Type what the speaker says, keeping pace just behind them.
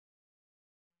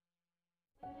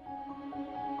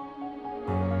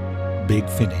Big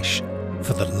Finish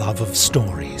for the love of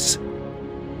stories.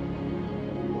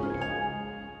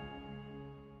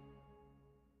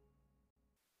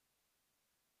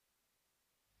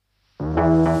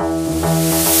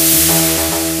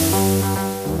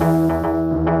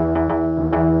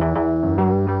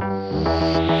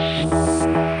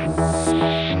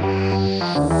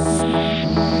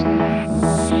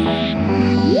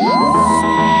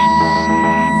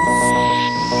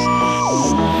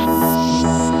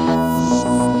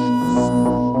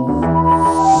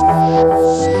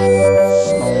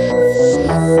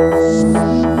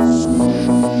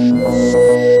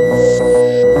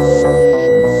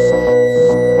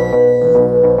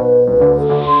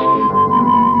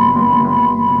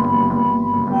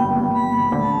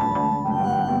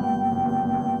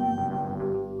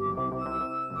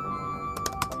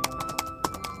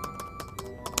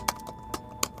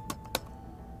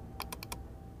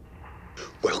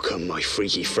 Welcome, my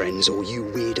freaky friends, all you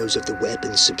weirdos of the web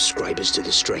and subscribers to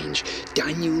the strange.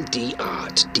 Daniel D.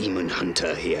 Art, Demon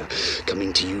Hunter here,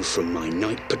 coming to you from my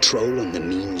night patrol on the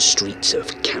mean streets of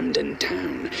Camden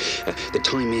town. The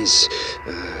time is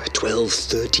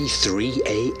 12:33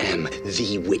 a.m.,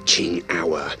 the witching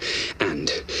hour.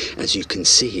 And as you can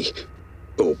see,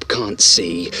 or can't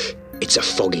see, it's a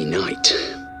foggy night.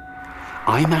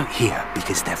 I'm out here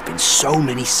because there have been so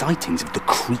many sightings of the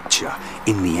creature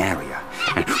in the area.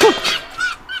 And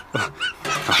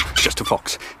just a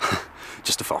fox.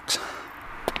 Just a fox.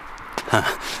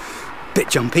 Bit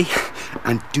jumpy.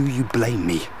 And do you blame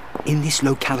me? In this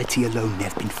locality alone, there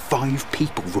have been 5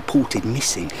 people reported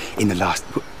missing in the last...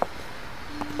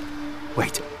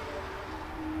 Wait.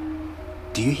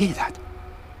 Do you hear that?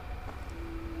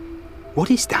 What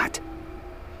is that?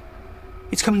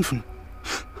 It's coming from...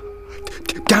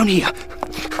 down here.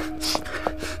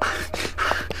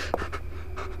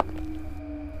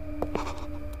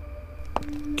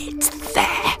 It's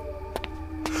there.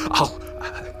 I'll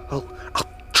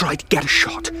try to get a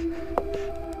shot.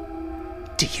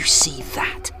 Do you see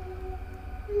that?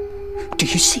 Do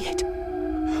you see it?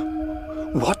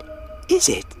 What is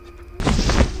it?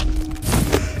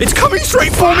 It's coming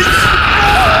straight for me!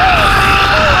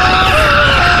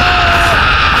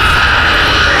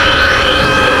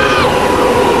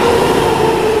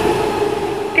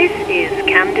 This is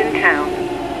Camden Town,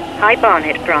 High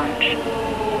Barnet branch.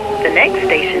 The next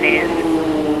station is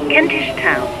Kentish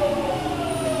Town.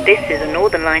 This is a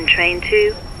Northern Line train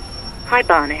to High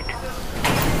Barnet.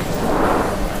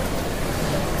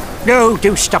 No,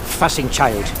 do stop fussing,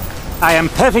 child. I am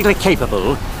perfectly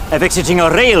capable of exiting a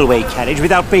railway carriage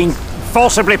without being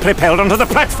forcibly propelled onto the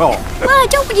platform. Well, I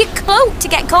don't want your cloak to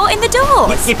get caught in the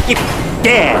doors.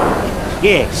 There.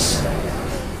 Yes.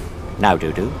 Now,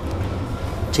 Dodo,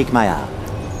 take my arm.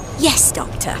 Yes,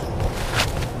 Doctor.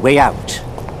 Way out.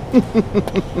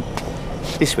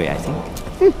 This way, I think.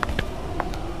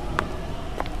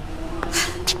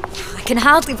 I can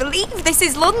hardly believe this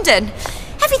is London.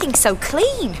 Everything's so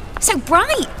clean, so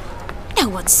bright. No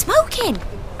one's smoking.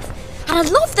 And I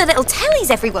love the little tellies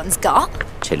everyone's got.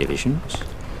 Televisions?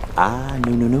 Ah,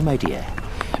 no, my dear.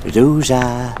 Those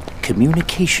are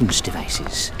communications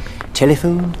devices.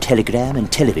 Telephone, telegram,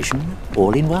 and television,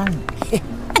 all in one.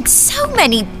 And so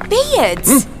many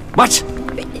beards. What?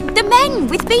 The men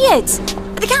with beards.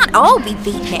 They can't all be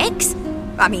beatniks.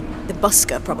 I mean, the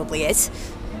busker probably is.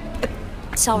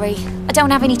 Sorry, I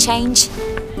don't have any change.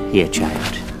 Here,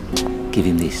 child. Give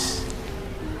him this.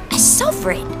 A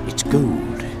sovereign? It's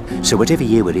gold. So whatever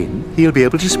year we're in, he'll be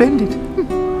able to spend it.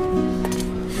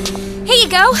 Here you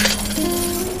go.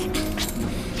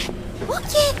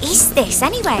 What year is this,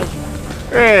 anyway?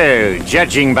 Oh,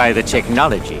 judging by the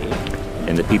technology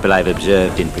and the people I've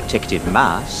observed in protective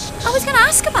masks... I was going to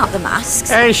ask about the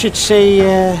masks. I should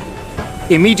say,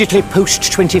 immediately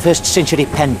post-21st century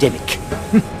pandemic.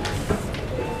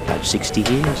 About 60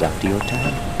 years after your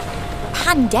time.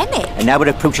 Pandemic? And now we're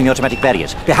approaching automatic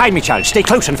barriers. Behind me, child. Stay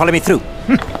close and follow me through.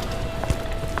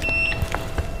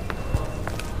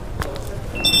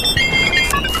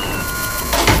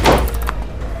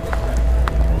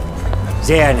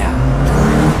 There now.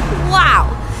 Wow.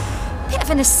 Bit of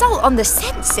an assault on the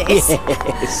senses. Yes.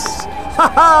 Ha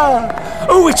ha!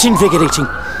 Oh, it's invigorating.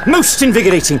 Most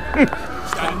invigorating.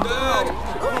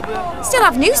 Still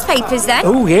have newspapers then?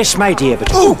 Oh, yes, my dear,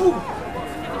 but...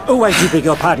 Oh, I do beg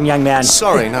your pardon, young man.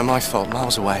 Sorry, no, my fault.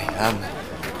 Miles away.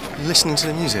 Listening to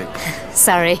the music.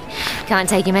 Sorry, can't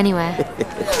take him anywhere.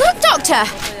 Look, Doctor!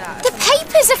 The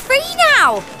papers are free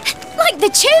now! Like the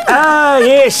tune! Ah,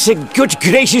 yes, good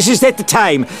gracious, is that the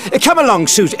time? Come along,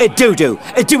 Dodo.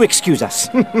 Do excuse us.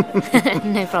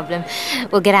 No problem.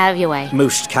 We'll get out of your way.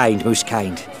 Most kind, most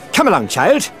kind. Come along,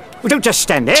 child. Well, don't just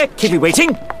stand there. Keep me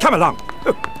waiting. Come along.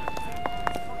 What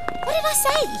did I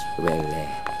say? Well,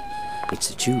 it's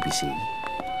the tube, you see.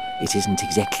 It isn't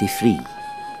exactly free.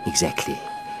 Exactly.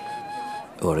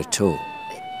 Or at all.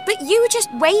 But you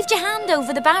just waved your hand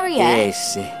over the barrier.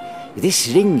 Yes. This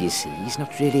ring, you see, is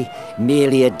not really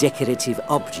merely a decorative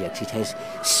object. It has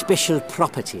special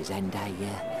properties, and I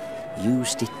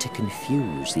used it to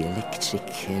confuse the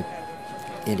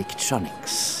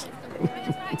electronics.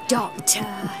 Doctor,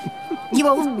 you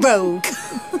old rogue.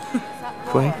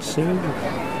 Quite so.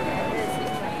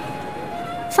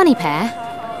 Funny pair.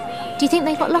 Do you think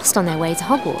they got lost on their way to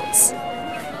Hogwarts?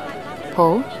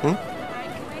 Paul?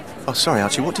 Oh, sorry,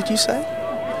 Archie, what did you say?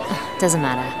 Doesn't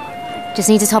matter. Just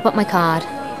need to top up my card.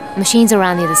 Machines are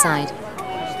around the other side.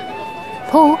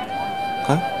 Paul?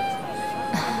 Huh?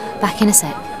 Back in a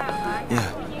sec.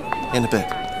 Yeah, in a bit.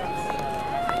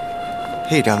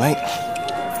 Here you go, mate.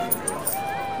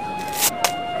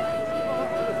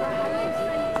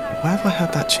 Where have I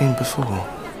heard that tune before?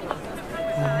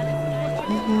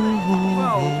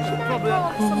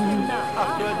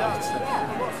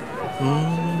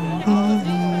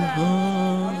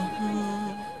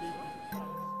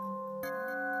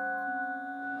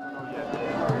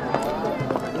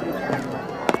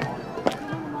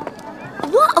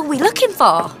 What are we looking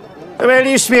for? Well, there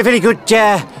used to be a very good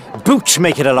boot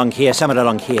maker along here, somewhere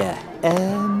along here.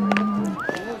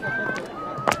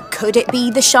 Could it be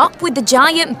the shop with the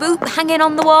giant boot hanging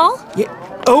on the wall? Yeah.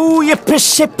 Oh, you're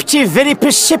perceptive, very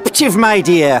perceptive, my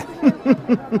dear.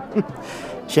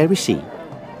 Shall we see?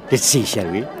 Let's see, shall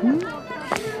we?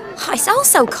 Oh, it's all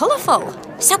so colourful,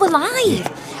 so alive.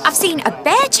 I've seen a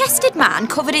bare-chested man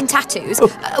covered in tattoos,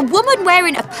 a woman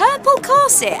wearing a purple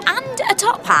corset and a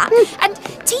top hat, and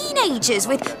teenagers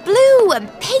with blue and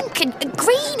pink and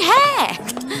green hair.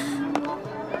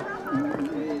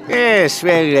 Yes,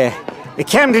 well,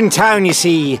 Camden Town, you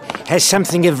see, has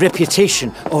something of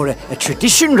reputation, or a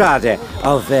tradition, rather,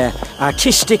 of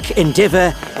artistic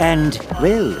endeavour and,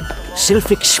 well,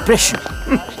 self-expression.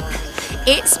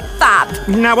 It's fab.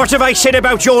 Now, what have I said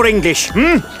about your English,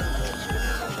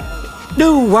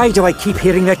 No, why do I keep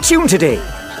hearing that tune today?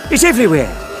 It's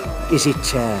everywhere. Is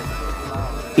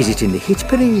it in the hit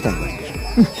parade, I wonder?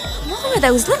 What are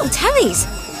those little tellies?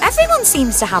 Everyone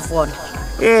seems to have one.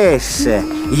 Yes,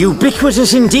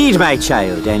 ubiquitous indeed, my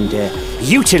child, and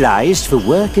utilised for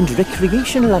work and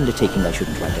recreational undertaking, I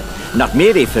shouldn't wonder. Not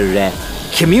merely for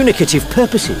communicative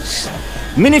purposes.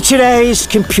 Miniaturised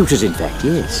computers, in fact,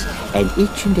 yes. And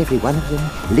each and every one of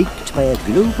them linked by a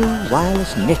global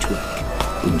wireless network.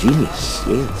 Ingenious,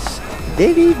 yes.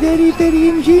 Very, very, very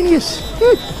ingenious.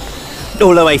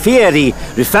 Although I fear the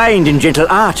refined and gentle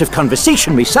art of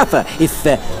conversation may suffer if...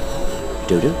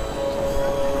 Dodo?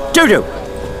 Dodo!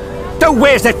 Now,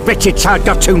 where's that wretched child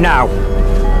got to now?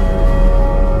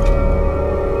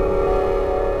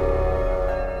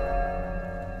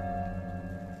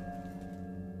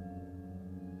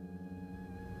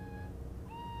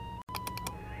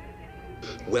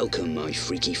 Welcome, my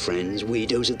freaky friends,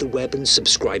 weirdos of the web and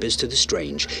subscribers to the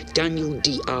strange. Daniel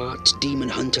D. Art, Demon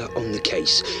Hunter on the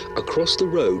case, across the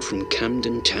road from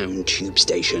Camden Town Tube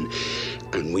Station.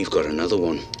 And we've got another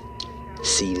one.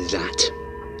 See that?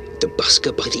 The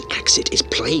busker by the exit is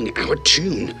playing our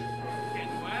tune.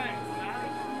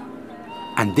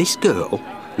 And this girl,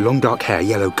 long dark hair,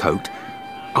 yellow coat,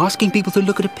 asking people to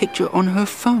look at a picture on her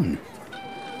phone.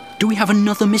 Do we have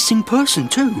another missing person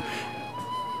too?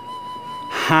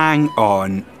 Hang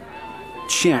on.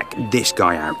 Check this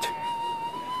guy out.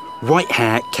 White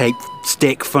hair, cape,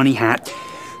 stick, funny hat.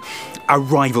 A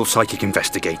rival psychic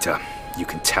investigator. You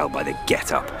can tell by the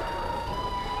get-up.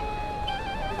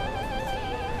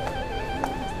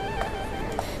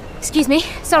 Excuse me,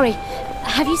 sorry.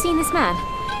 Have you seen this man?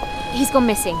 He's gone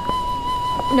missing.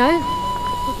 No?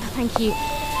 Thank you.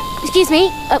 Excuse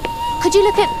me, could you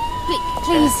look at...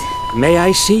 please? May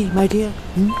I see, my dear?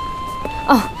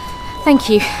 Oh, thank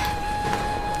you.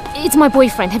 It's my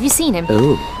boyfriend. Have you seen him?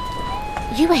 Oh.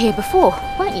 You were here before,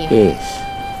 weren't you?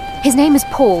 Yes. His name is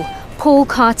Paul. Paul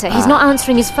Carter. He's not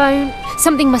answering his phone.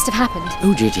 Something must have happened.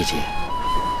 Oh, dear.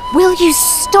 Will you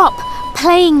stop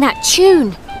playing that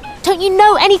tune? Don't you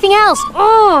know anything else?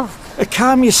 Oh!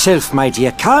 Calm yourself, my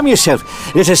dear, calm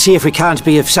yourself. Let us see if we can't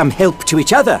be of some help to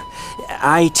each other.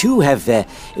 I, too, have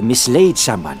mislaid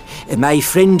someone. My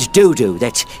friend Dodo,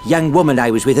 that young woman I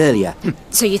was with earlier.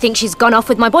 So you think she's gone off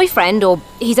with my boyfriend, or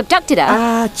he's abducted her?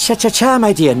 Ah, cha-cha-cha,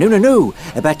 my dear. No.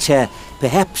 But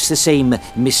perhaps the same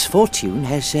misfortune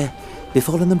has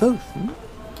befallen them both.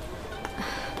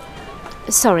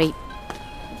 Sorry.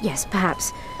 Yes,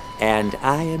 perhaps. And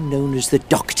I am known as the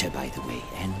Doctor, by the way.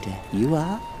 And you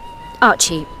are?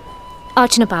 Archie.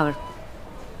 Archana Bauer.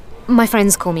 My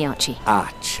friends call me Archie.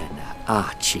 Archana,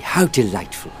 Archie, how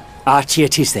delightful. Archie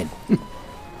it is then.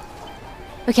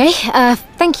 Okay,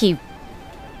 thank you,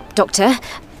 Doctor.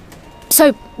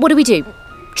 So, what do we do?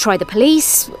 Try the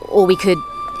police, or we could...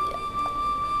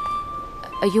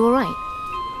 Are you alright?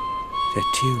 That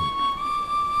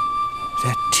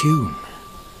tune.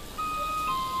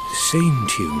 The same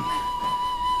tune.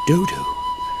 Dodo.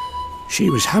 She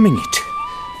was humming it.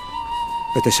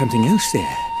 But there's something else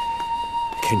there.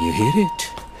 Can you hear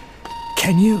it?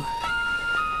 Can you?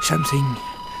 Something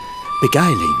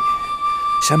beguiling.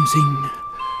 Something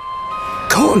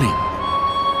calling.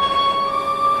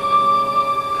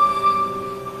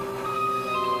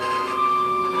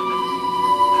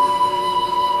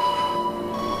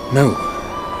 No.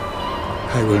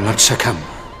 I will not succumb.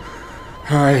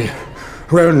 I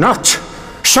will not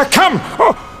succumb!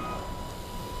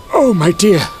 Oh, my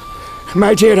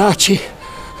dear Archie.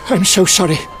 I'm so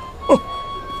sorry. Oh.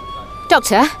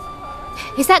 Doctor,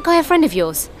 is that guy a friend of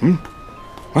yours?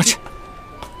 What?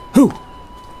 Who?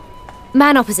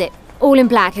 Man opposite, all in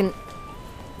black and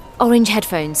orange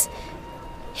headphones.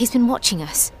 He's been watching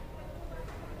us.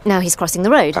 Now he's crossing the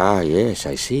road. Ah, yes,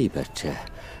 I see, but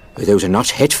those are not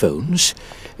headphones.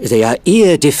 They are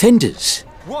ear defenders.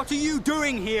 What are you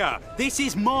doing here? This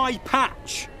is my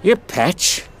patch. Your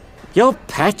patch? Your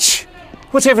patch?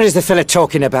 Whatever is the fella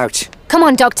talking about? Come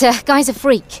on, Doctor. Guy's a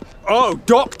freak. Oh,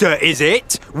 doctor, is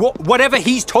it? Whatever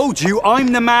he's told you,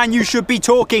 I'm the man you should be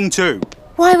talking to.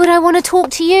 Why would I want to talk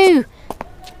to you?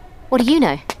 What do you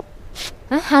know?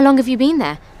 Huh? How long have you been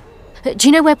there? Do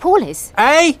you know where Paul is?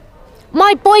 Eh?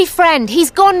 My boyfriend.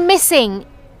 He's gone missing.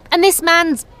 And this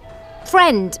man's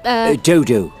friend,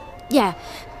 Dodo. Yeah.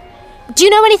 Do you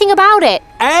know anything about it?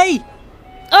 Eh?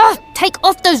 Ugh! Take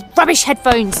off those rubbish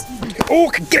headphones.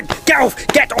 Oh, get off!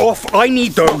 Get off! I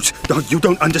need those. Oh, you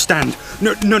don't understand.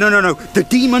 No. The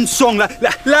demon song. La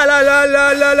la la la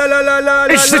la la la la la.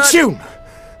 It's the tune.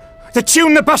 The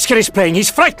tune the busker is playing. He's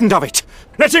frightened of it.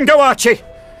 Let him go, Archie.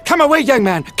 Come away, young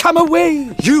man. Come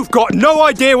away. You've got no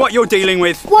idea what you're dealing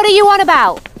with. What are you on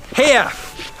about? Here,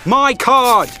 my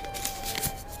card.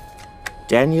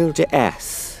 Daniel de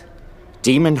Ath,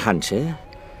 demon hunter,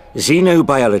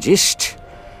 xenobiologist,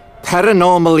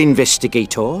 paranormal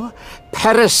investigator,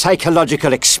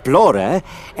 parapsychological explorer,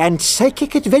 and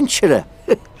psychic adventurer.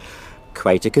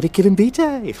 Quite a curriculum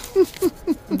vitae.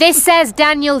 This says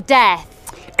Daniel Death.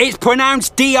 It's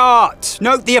pronounced D-Art.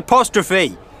 Note the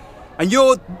apostrophe. And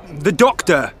you're the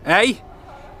doctor, eh?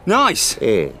 Nice.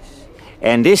 Yes.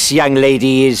 And this young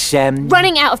lady is,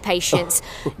 Running out of patience.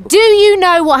 Do you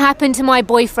know what happened to my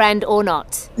boyfriend or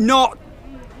not? Not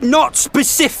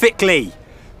specifically.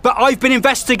 But I've been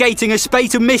investigating a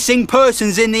spate of missing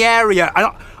persons in the area,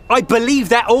 and I believe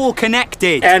they're all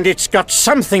connected. And it's got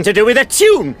something to do with a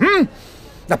tune,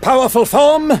 The powerful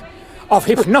form of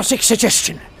hypnotic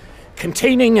suggestion,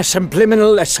 containing a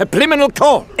subliminal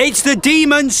call. It's the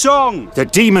demon song. The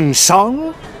demon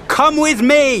song? Come with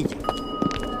me.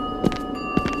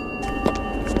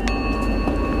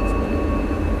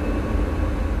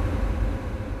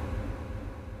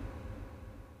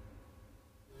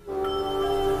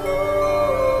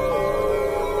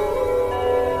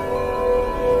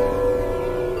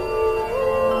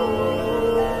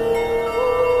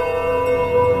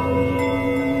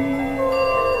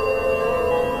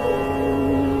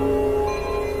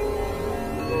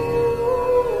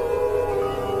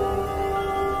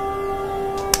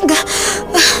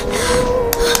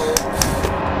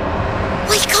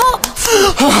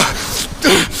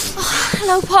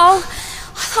 Hello, Paul.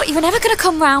 I thought you were never going to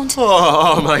come round.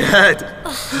 Oh, my head.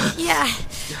 Yeah,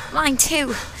 mine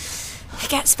too. It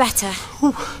gets better.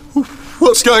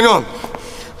 What's going on?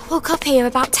 Woke up here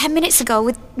about 10 minutes ago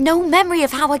with no memory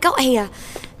of how I got here.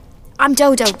 I'm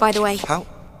Dodo, by the way.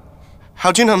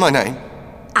 How do you know my name?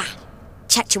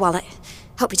 Checked your wallet.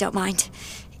 Hope you don't mind.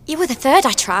 You were the third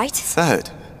I tried. Third?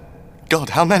 God,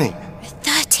 how many?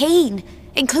 13,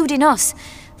 including us.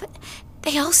 But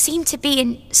they all seem to be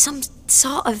in some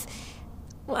sort of,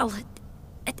 well,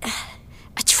 a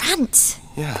trance.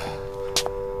 Yeah.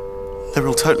 They're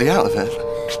all totally out of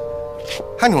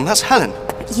it. Hang on, that's Helen.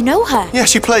 You know her? Yeah,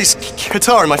 she plays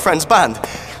guitar in my friend's band.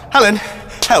 Helen,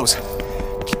 Hells,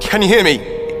 can you hear me?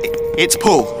 It's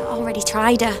Paul. I already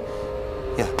tried her.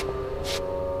 Yeah.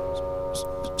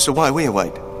 So why are we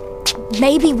awake?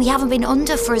 Maybe we haven't been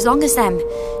under for as long as them.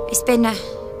 It's been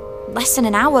less than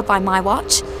an hour by my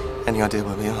watch. Any idea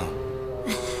where we are?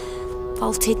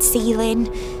 Vaulted ceiling,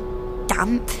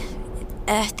 damp,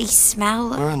 earthy smell.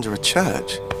 We're under a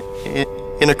church.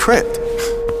 In a crypt.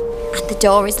 And the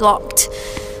door is locked.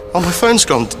 Oh, my phone's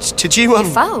gone. Did you,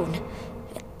 Phone?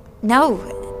 No,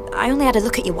 I only had a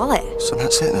look at your wallet. So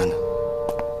that's it then?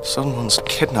 Someone's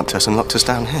kidnapped us and locked us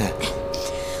down here.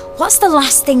 What's the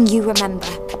last thing you remember?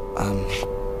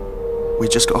 We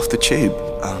just got off the tube.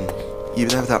 You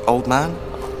there with that old man?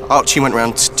 Archie went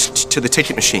round to the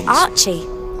ticket machines. Archie?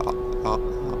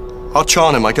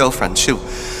 Archana, my girlfriend,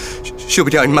 she'll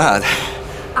be going mad.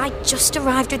 I just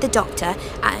arrived with the doctor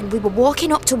and we were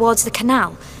walking up towards the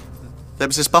canal. There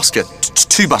was this busker,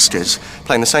 two buskers,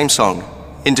 playing the same song.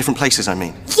 In different places, I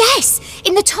mean. Yes,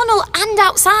 in the tunnel and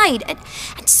outside. And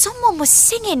someone was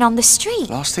singing on the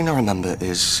street. Last thing I remember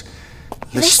is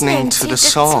listening to the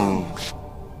song.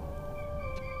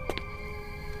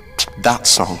 That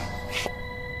song.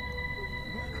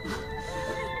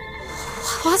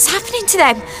 What's happening to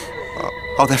them?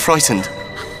 Oh, they're frightened.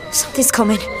 Something's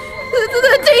coming.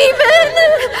 The demon!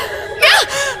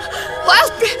 Well,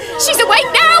 she's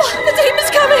awake now! The demon's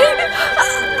coming!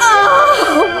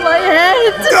 Oh, my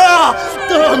head!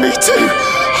 Oh, me too!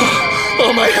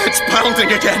 Oh, my head's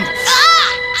pounding again.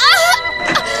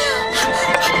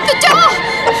 The door!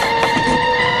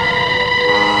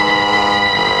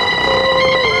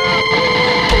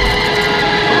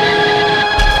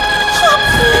 What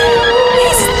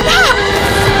is that?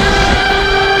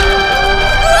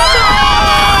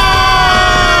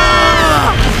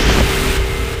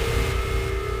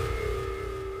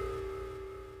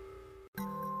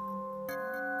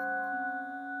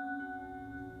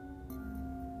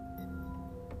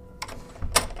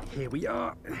 Here we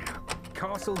are.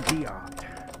 Castle Diard.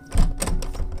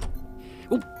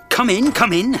 Oh, come in,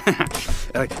 come in.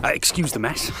 Excuse the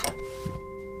mess.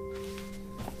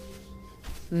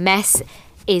 Mess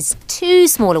is too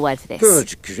small a word for this.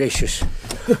 Good gracious.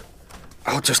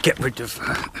 I'll just get rid of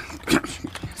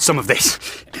some of this.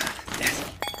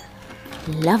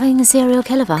 Loving the serial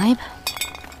killer vibe.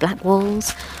 Black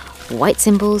walls, white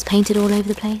symbols painted all over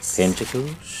the place.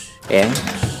 Pentacles, M's,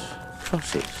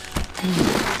 crosses.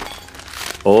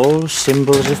 All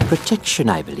symbols of protection,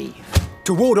 I believe.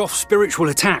 To ward off spiritual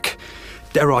attack,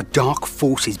 there are dark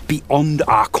forces beyond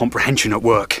our comprehension at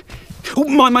work. Oh,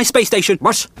 my space station.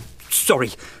 What? Sorry.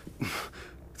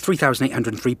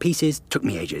 3,803 pieces took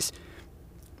me ages.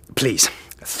 Please,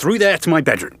 through there to my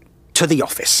bedroom, to the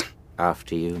office.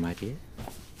 After you, my dear.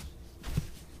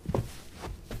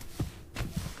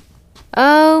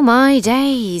 Oh my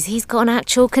days, he's got an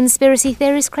actual conspiracy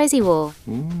theorist crazy wall.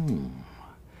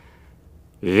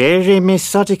 Very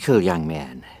methodical, young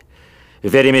man.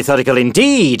 Very methodical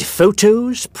indeed.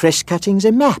 Photos, press cuttings,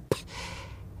 a map.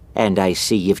 And I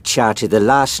see you've charted the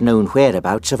last known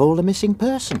whereabouts of all the missing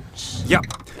persons. Yep,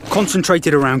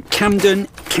 concentrated around Camden,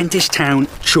 Kentish Town,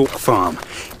 Chalk Farm.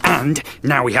 And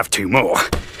now we have two more.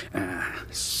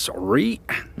 Sorry.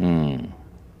 And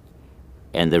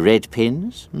the red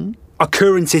pins?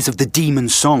 Occurrences of the demon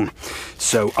song.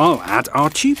 So I'll add our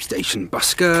tube station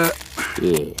busker.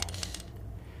 Yes.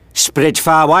 Spread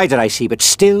far wider, I see, but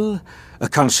still a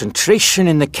concentration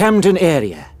in the Camden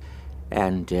area.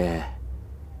 And,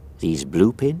 these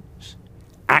blue pins?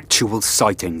 Actual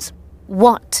sightings.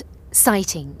 What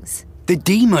sightings? The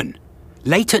demon.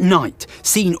 Late at night.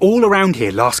 Seen all around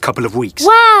here last couple of weeks.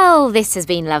 Well, this has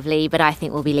been lovely, but I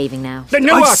think we'll be leaving now.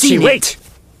 No, I've Archie, seen wait! it.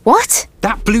 What?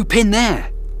 That blue pin there.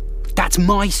 That's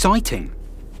my sighting.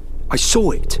 I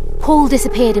saw it. Paul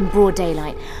disappeared in broad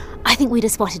daylight. I think we'd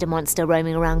have spotted a monster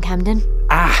roaming around Camden.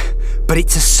 But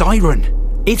it's a siren.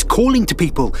 It's calling to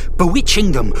people,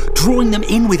 bewitching them, drawing them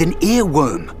in with an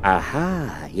earworm.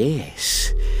 Aha,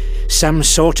 yes. Some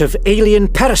sort of alien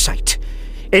parasite.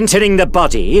 Entering the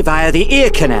body via the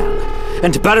ear canal.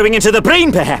 And burrowing into the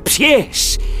brain, perhaps,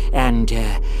 yes. And,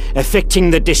 affecting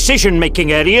the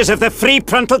decision-making areas of the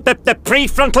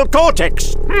prefrontal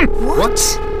cortex.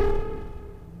 What?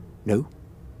 No?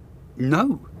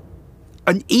 No.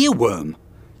 An earworm.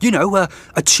 You know,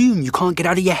 a tune you can't get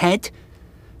out of your head.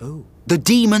 Oh. The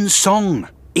demon song.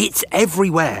 It's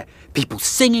everywhere. People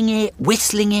singing it,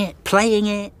 whistling it, playing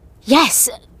it. Yes,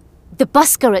 the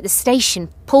busker at the station.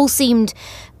 Paul seemed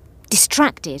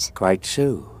distracted. Quite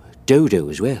so. Dodo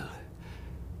as well.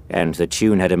 And the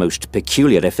tune had a most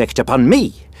peculiar effect upon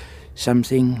me.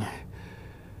 Something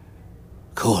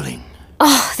calling.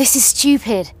 Oh, this is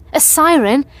stupid. A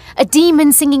siren? A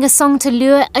demon singing a song to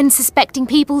lure unsuspecting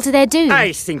people to their doom?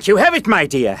 I think you have it, my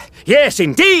dear. Yes,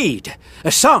 indeed.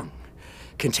 A song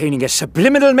containing a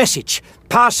subliminal message,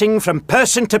 passing from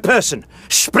person to person,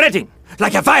 spreading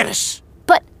like a virus.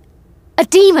 But a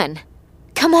demon?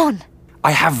 Come on.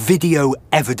 I have video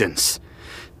evidence.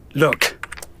 Look.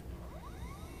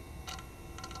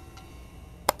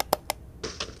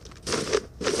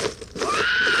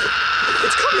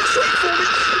 It's coming straight for me.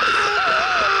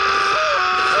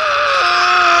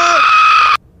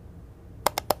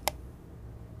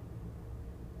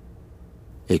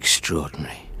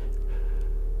 extraordinary.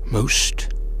 Most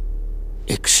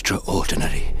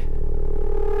extraordinary.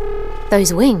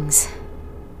 Those wings.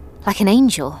 Like an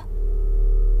angel.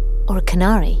 Or a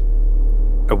canary.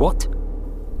 A what?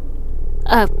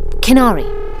 A canary.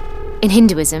 In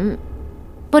Hinduism,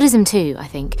 Buddhism too, I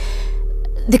think.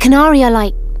 The canary are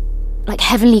like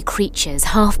heavenly creatures,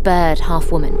 half bird,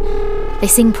 half woman. They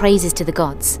sing praises to the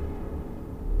gods.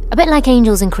 A bit like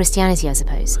angels in Christianity, I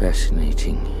suppose.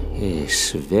 Fascinating.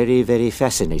 Yes, very, very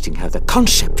fascinating how the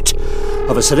concept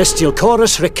of a celestial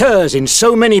chorus recurs in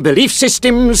so many belief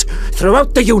systems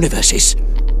throughout the universes.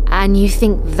 And you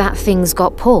think that thing's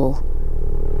got Paul?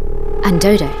 And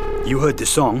Dodo? You heard the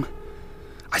song.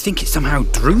 I think it somehow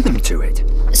drew them to it.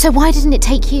 So why didn't it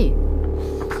take you?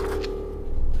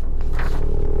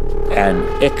 An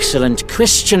excellent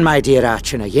question, my dear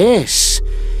Archana, yes.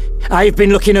 I've been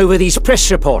looking over these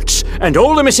press reports, and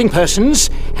all the missing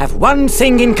persons have one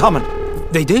thing in common.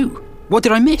 They do? What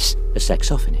did I miss? A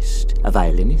saxophonist, a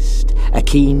violinist, a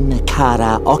keen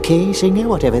karaoke singer,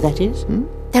 whatever that is.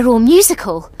 They're all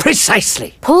musical.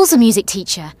 Precisely. Paul's a music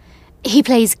teacher. He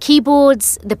plays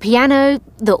keyboards, the piano,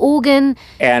 the organ.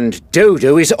 And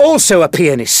Dodo is also a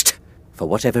pianist. For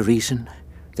whatever reason,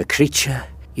 the creature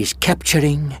is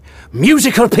capturing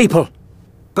musical people.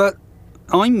 But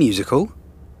I'm musical.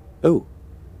 Oh.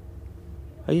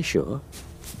 Are you sure?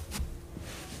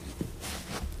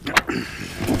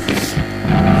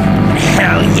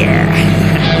 Hell yeah!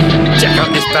 Check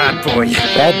out this bad boy.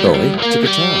 Bad boy? It's a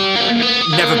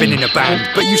guitar. Never been in a band,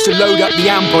 but used to load up the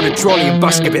amp on a trolley and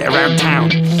busk a bit around town.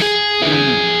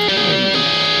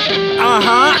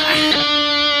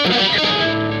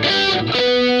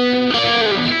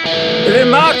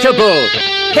 Remarkable!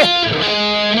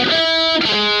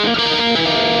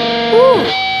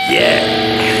 Yeah.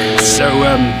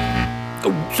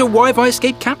 So why have I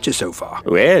escaped capture so far?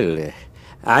 Well,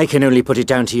 I can only put it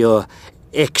down to your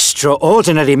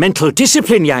extraordinary mental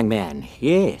discipline, young man.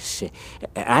 Yes.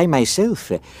 I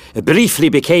myself briefly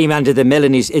became under the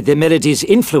melody's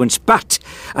influence, but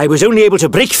I was only able to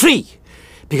break free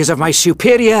because of my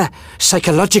superior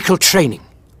psychological training.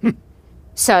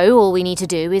 So all we need to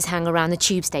do is hang around the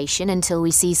tube station until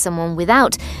we see someone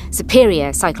without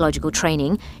superior psychological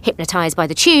training, hypnotised by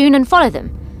the tune, and follow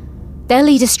them. They'll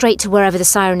lead us straight to wherever the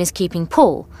siren is keeping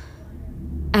Paul.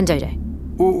 And Dodo.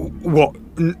 What?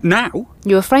 Now?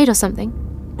 You afraid or something?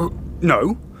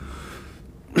 No.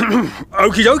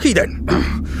 Okie dokie then.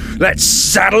 Let's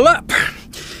saddle up.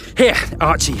 Here,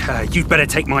 Archie, you'd better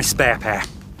take my spare pair.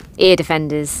 Ear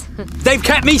defenders. They've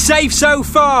kept me safe so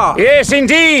far. Yes,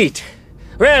 indeed.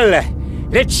 Well,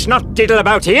 let's not diddle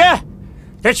about here.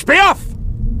 Let's be off.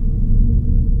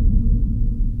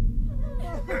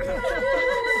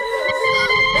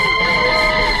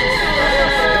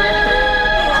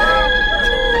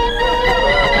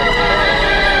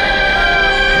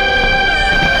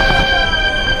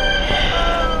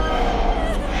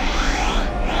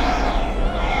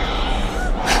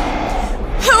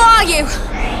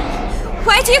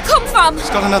 Where do you come from? He's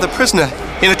got another prisoner,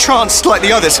 in a trance like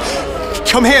the others.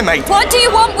 Come here, mate. What do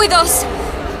you want with us?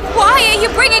 Why are you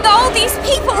bringing all these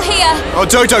people here? Oh,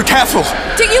 Dodo, careful!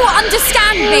 Do you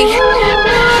understand me?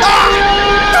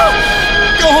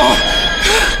 Oh,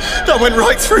 that went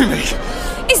right through me.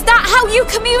 Is that how you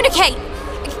communicate?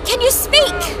 Can you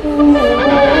speak?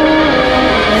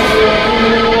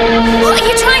 What are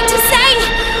you trying to say?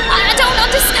 I don't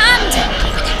understand.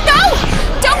 No!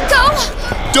 Don't go!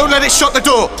 Don't let it shut the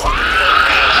door!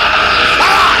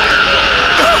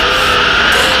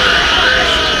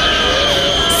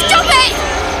 Stop it!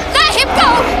 Let him go!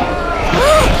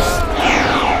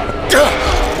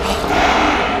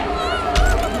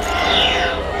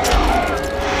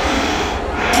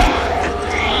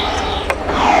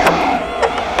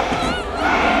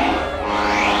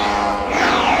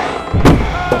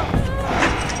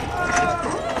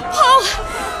 Paul,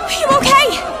 are you okay?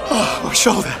 Oh, my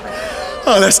shoulder.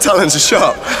 Oh, those talons are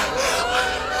sharp.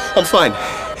 I'm fine.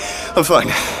 I'm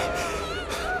fine.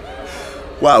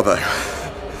 Wow, though.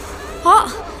 What?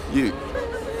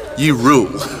 You rule.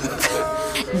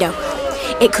 No.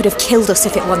 It could have killed us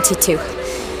if it wanted to.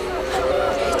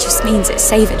 It just means it's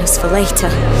saving us for later.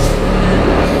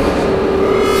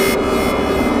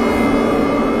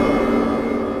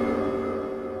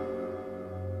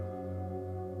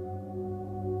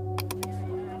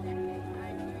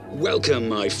 Welcome,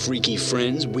 my freaky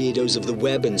friends, weirdos of the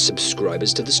web and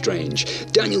subscribers to The Strange.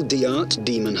 Daniel Diart,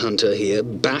 Demon Hunter here,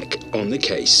 back on the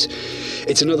case.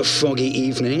 It's another foggy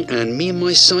evening, and me and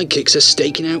my sidekicks are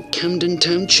staking out Camden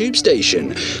Town Tube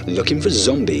Station, looking for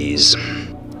zombies.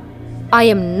 I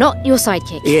am not your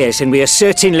sidekick. Yes, and we are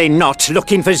certainly not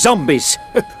looking for zombies.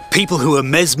 People who are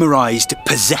mesmerised,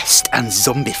 possessed and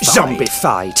zombified.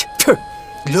 Zombified.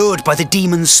 Lured by the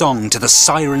demon's song to the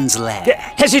siren's lair.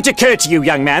 Has it occurred to you,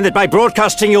 young man, that by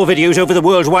broadcasting your videos over the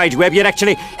World Wide Web, you're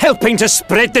actually helping to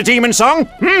spread the demon song?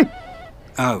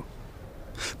 Oh.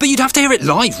 But you'd have to hear it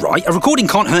live, right? A recording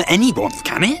can't hurt anyone,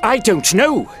 can it? I don't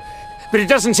know. But it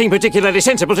doesn't seem particularly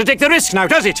sensible to take the risk now,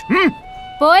 does it?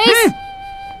 Boys?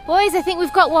 Boys, I think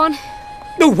we've got one.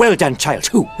 Oh, well done, child.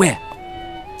 Who? Where?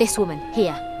 This woman,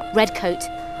 here. Red coat,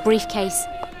 briefcase,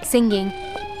 singing.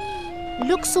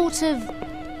 Looks sort of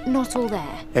not all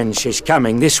there. And she's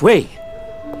coming this way.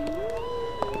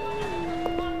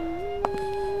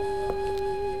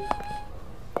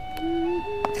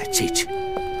 That's it.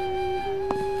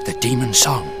 The demon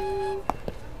song.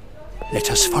 Let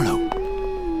us follow.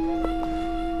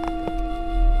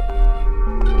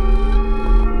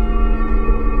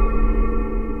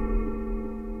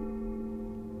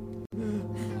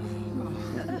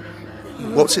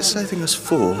 What's it saving us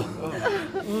for?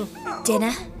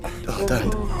 Dinner. Oh,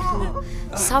 don't.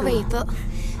 Sorry, but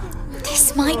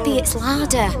this might be its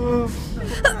larder. He's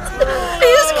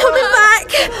coming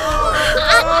back!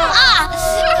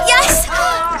 Yes! I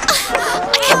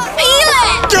can feel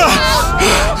it!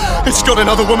 It's got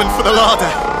another woman for the larder.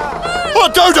 Oh,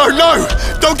 Dodo, no!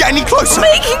 Don't get any closer!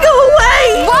 Making go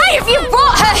away! Why have you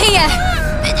brought her here?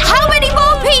 How many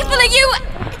more people are you...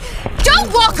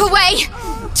 Don't walk away!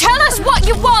 Tell us what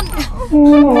you want!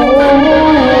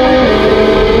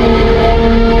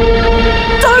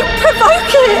 Don't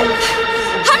provoke it!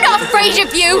 I'm not afraid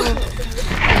of you!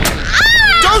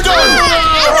 Dodo!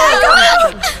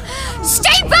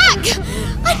 Stay back!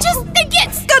 I just think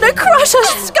it's... Gonna crush her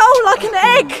skull like an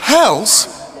egg! Hells?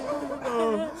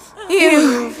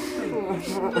 You...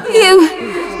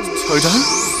 Dodo?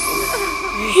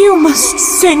 You must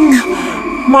sing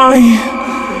my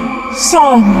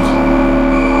song.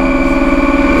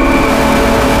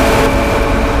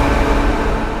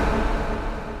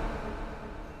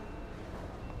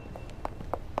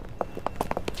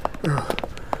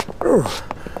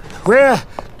 Where?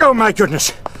 Oh, my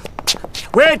goodness.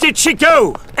 Where did she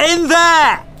go? In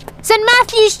there! St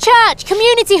Matthew's Church,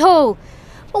 Community Hall.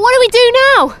 Well, what do we do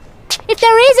now? If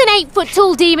there is an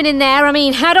 8-foot-tall demon in there, I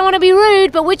mean, I don't want to be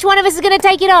rude, but which one of us is going to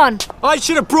take it on? I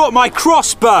should have brought my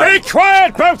crossbow. Be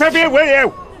quiet, both of you, will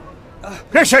you?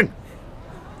 Listen.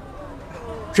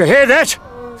 Do you hear that?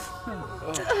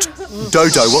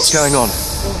 Dodo, what's going on?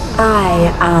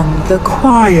 I am the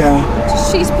choir.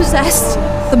 She's possessed.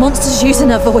 The monster's using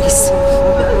her voice.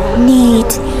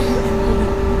 Need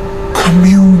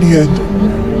communion.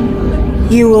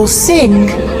 You will sing,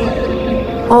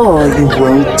 or you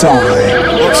will die.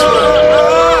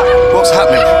 What's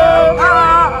happening?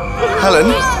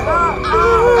 Helen?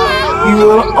 You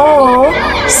will all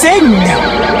sing.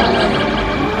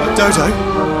 Dodo?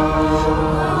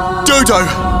 Dodo!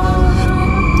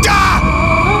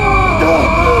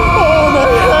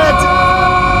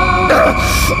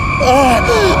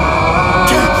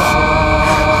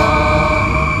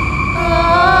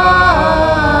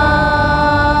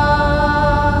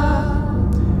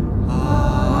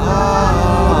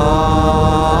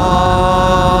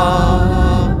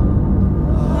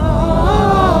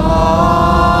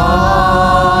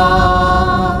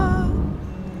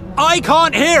 I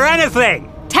can't hear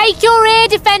anything. Take your ear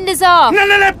defenders off. No,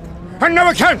 no, no! On no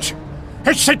account!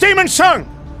 It's the demon song!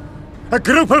 A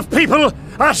group of people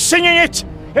are singing it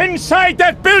inside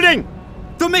that building!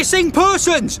 The missing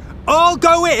persons. I'll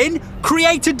go in,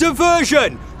 create a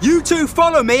diversion. You two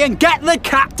follow me and get the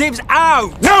captives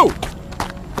out. No!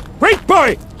 Wait,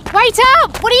 boy! Wait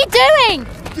up! What are you doing?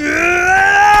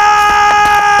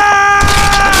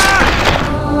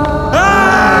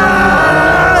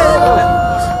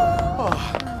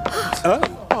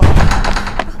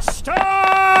 Stop!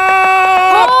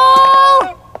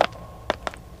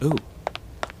 Oh.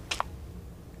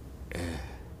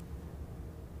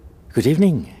 Good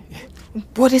evening.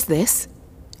 What is this?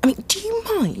 I mean, do you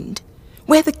mind?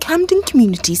 We're the Camden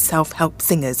Community Self-Help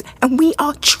Singers, and we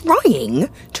are trying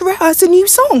to rehearse a new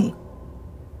song.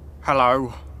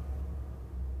 Hello.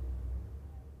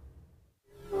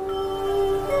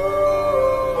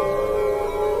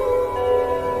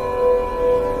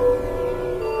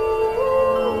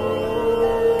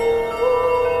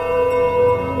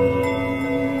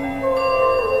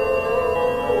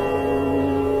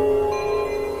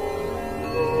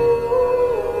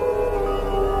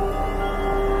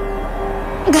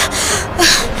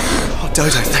 Oh, Dodo,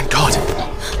 thank God.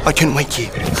 I couldn't wake you.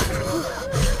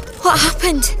 What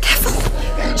happened? Careful.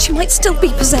 She might still be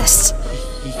possessed.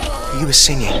 You were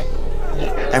singing.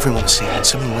 Everyone was seeing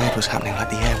something weird was happening, like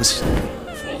the air was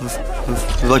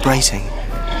vibrating.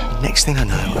 Next thing I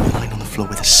know, I'm lying on the floor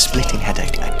with a splitting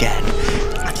headache again.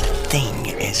 And the thing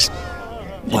is,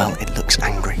 well, it looks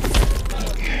angry.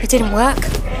 It didn't work.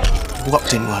 What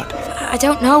didn't work? I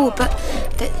don't know, but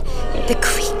the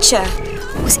creature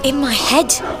was in my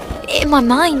head, in my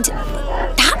mind.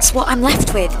 That's what I'm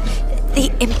left with. The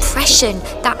impression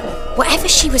that whatever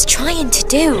she was trying to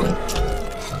do,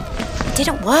 it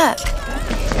didn't work.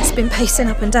 It's been pacing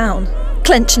up and down,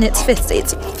 clenching its fists.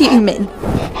 It's fuming.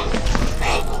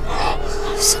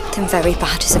 Something very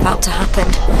bad is about to happen.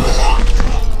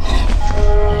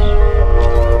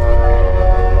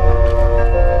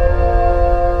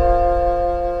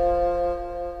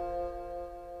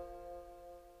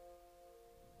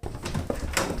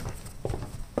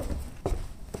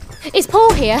 Is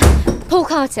Paul here? Paul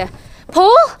Carter.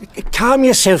 Paul? Calm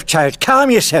yourself, child.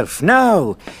 Calm yourself.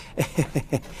 Now.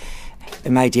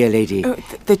 My dear lady.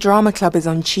 The drama club is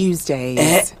on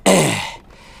Tuesdays.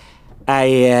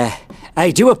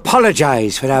 I do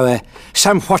apologise for our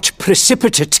somewhat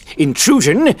precipitate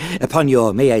intrusion upon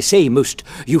your, may I say, most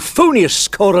euphonious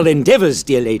choral endeavours,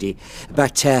 dear lady.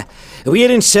 But we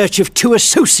are in search of 2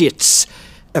 associates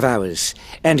of ours,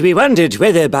 and we wondered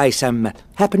whether by some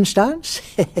happenstance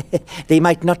they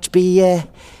might not be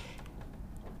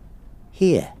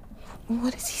here.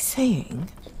 What is he saying?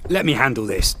 Let me handle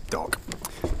this, Doc.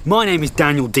 My name is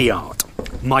Daniel D'Art.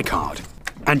 My card.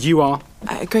 And you are?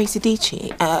 Grace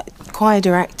Adichie, choir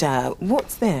director.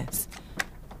 What's this?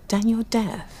 Daniel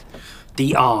Death.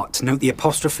 D'Art. Note the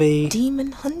apostrophe.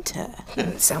 Demon Hunter.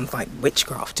 Sounds like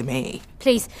witchcraft to me.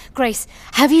 Please, Grace,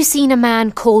 have you seen a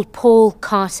man called Paul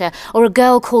Carter or a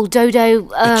girl called Dodo?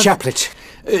 Chaplet.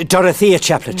 Dorothea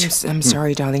Chaplet. I'm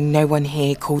sorry, darling. No one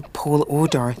here called Paul or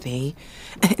Dorothy.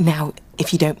 Now,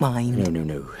 if you don't mind.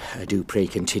 No. I do pray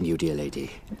continue, dear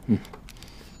lady.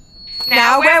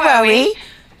 Now, where were we?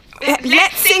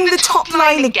 Let's sing the top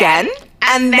line again,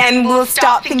 and then we'll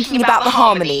start thinking about the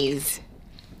harmonies.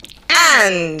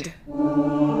 And...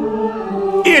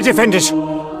 Ear defenders!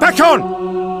 Back on!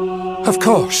 Of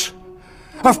course.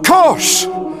 Of course!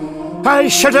 I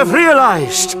should have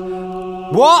realised.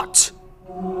 What?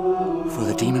 For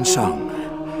the demon song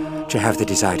to have the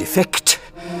desired effect,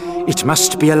 it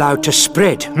must be allowed to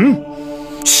spread,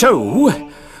 So,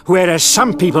 whereas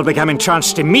some people become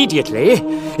entranced immediately,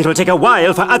 it'll take a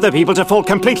while for other people to fall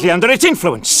completely under its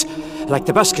influence. Like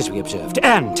the buskers we observed,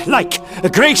 and like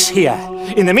Grace here.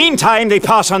 In the meantime, they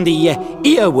pass on the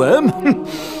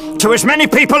earworm to as many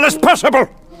people as possible.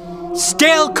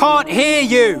 Still can't hear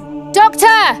you.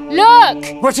 Doctor, look!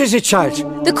 What is it,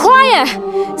 child? The choir!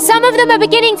 Some of them are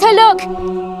beginning to look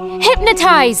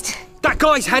hypnotised. That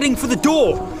guy's heading for the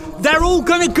door. They're all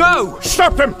gonna go.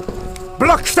 Stop them!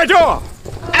 Block the door!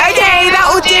 Okay,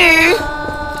 that'll do.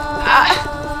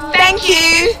 Thank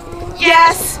you.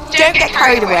 Yes, don't get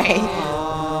carried away.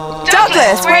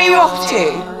 Douglas, where are you off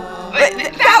to?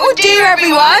 That will do,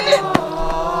 everyone.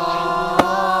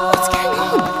 What's going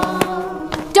on?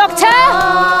 Doctor!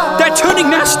 They're turning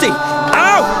nasty.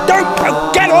 Ow!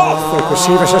 Don't! Get off! They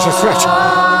perceive us as a threat.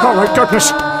 Oh my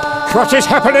goodness! What is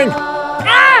happening?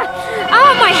 Ah!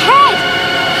 Oh, my head!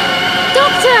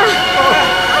 Doctor!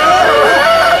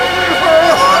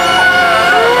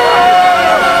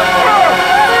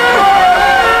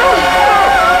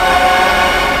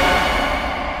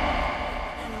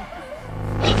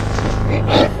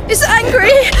 It's angry!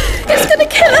 It's gonna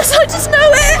kill us, I just know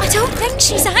it! I don't think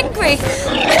she's angry.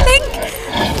 I think...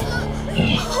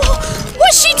 Oh,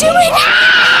 what's she doing?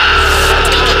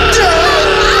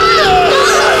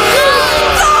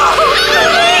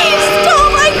 Please! Oh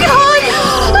my God!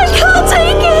 I can't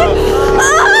take it!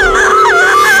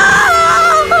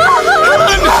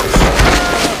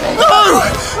 No!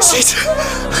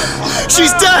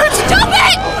 She's dead! Stop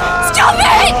it! Stop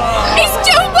it! It's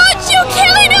too much! You're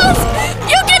killing us!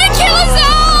 You're gonna kill us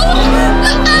all!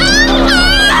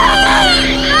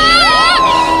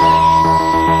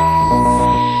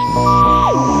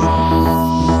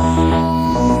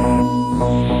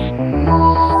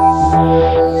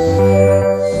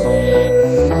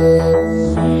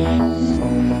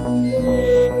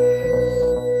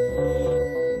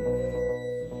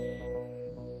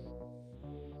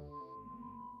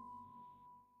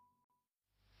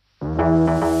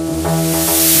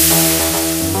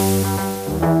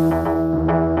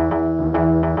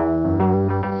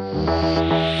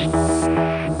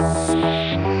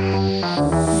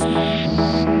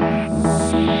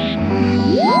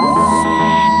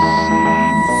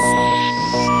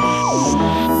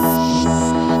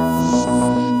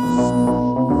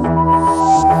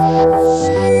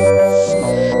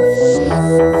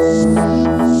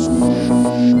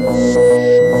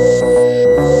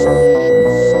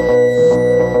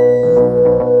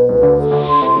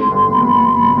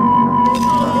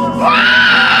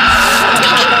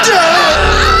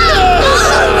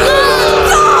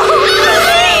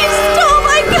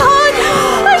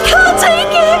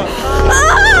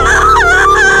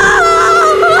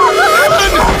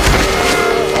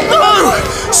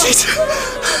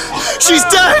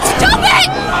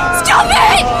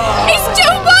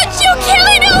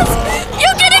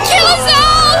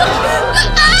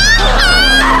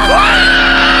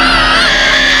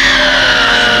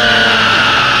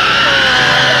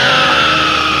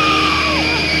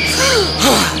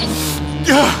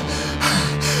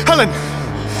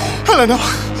 Helen!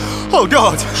 Oh,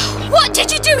 God! What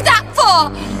did you do that for?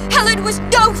 Helen was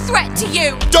no threat to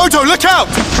you! Dodo, look out!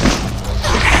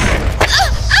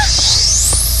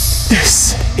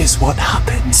 This is what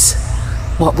happens.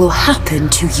 What will happen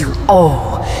to you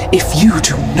all if you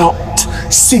do not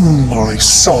sing my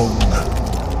song.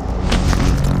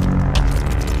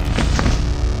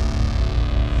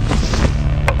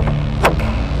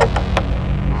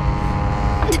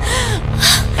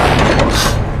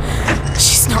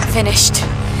 She's not finished.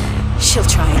 She'll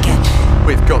try again.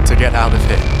 We've got to get out of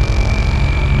here.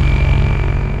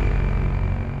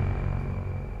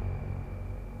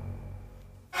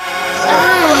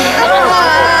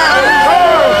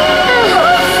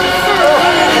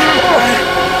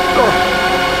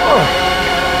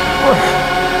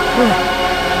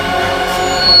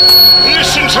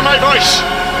 Listen to my voice!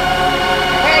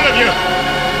 All of you!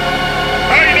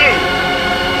 I know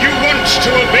you want to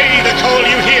obey the call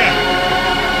you hear.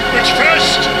 But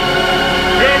first,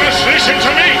 you must listen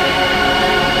to me!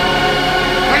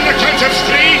 On the count of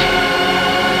 3,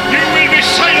 you will be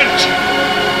silent!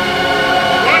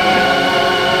 1,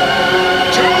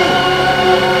 2,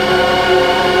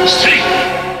 3!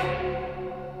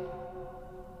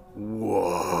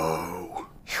 Whoa.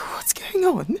 What's going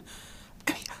on?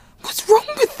 I mean, what's wrong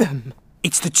with them?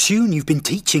 It's the tune you've been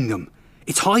teaching them.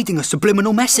 It's hiding a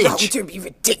subliminal message. Oh, don't be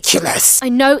ridiculous. I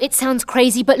know it sounds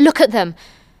crazy, but look at them.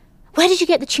 Where did you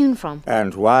get the tune from?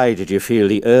 And why did you feel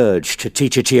the urge to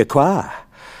teach it to your choir?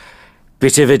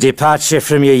 Bit of a departure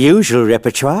from your usual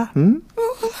repertoire, hmm?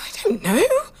 Well, I don't know.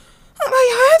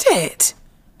 I heard it.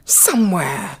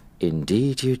 Somewhere.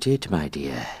 Indeed you did, my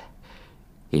dear.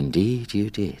 Indeed you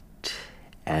did.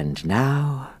 And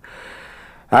now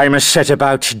I must set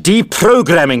about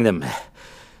deprogramming them.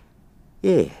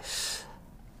 Yes.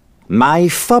 My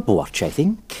fob watch, I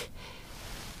think.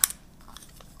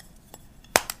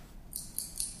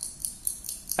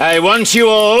 I want you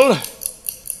all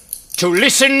to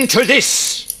listen to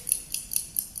this.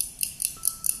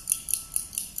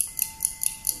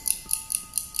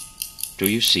 Do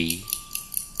you see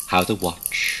how the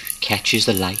watch catches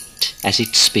the light as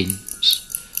it spins?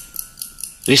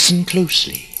 Listen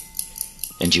closely,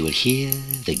 and you will hear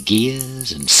the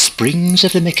gears and springs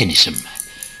of the mechanism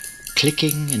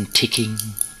clicking and ticking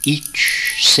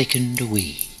each second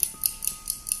away.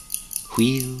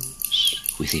 Wheels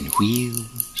within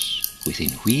wheels,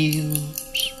 within wheels,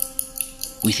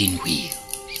 within wheels.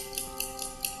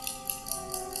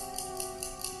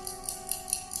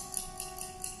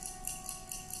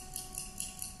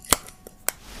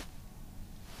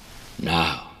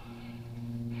 Now,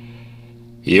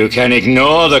 you can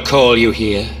ignore the call you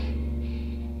hear.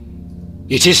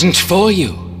 It isn't for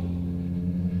you.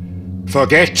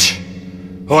 Forget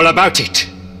all about it.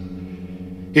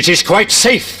 It is quite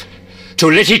safe to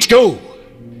let it go.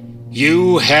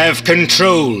 You have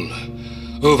control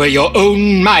over your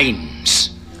own minds.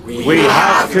 We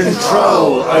have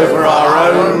control over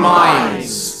our own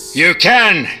minds. You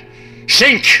can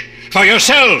think for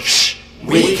yourselves.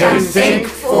 We can think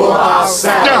for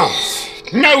ourselves.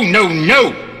 No, no,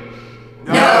 no.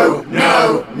 No,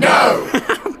 no, no.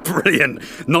 Brilliant.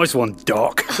 Nice one,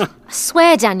 Doc. I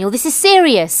swear, Daniel, this is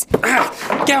serious.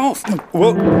 Get off.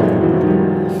 What?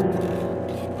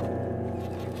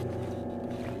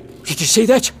 Did you see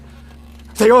that?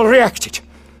 They all reacted.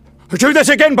 Do that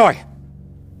again, boy.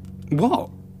 What?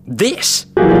 This?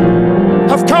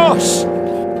 Of course.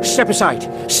 Step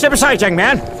aside, young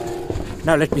man.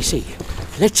 Now let me see.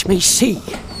 Let me see.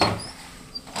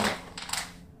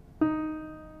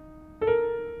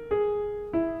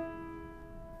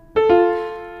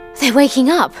 They're waking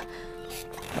up.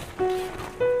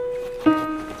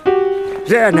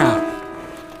 There now.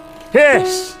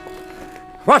 Yes.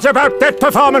 What about that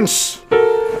performance?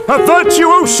 A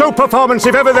virtuoso performance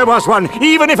if ever there was one,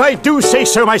 even if I do say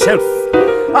so myself.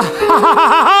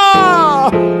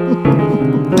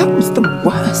 That was the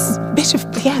worst bit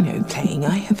of piano playing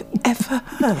I have ever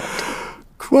heard.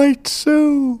 Quite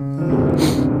so.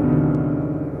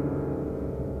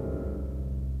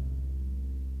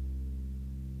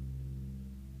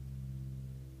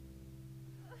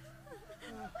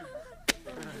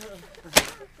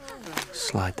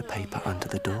 Slide the paper under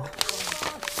the door.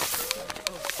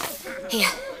 Here,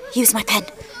 use my pen.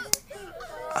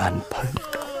 And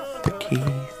poke the key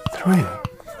through.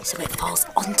 So it falls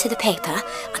onto the paper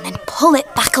and then pull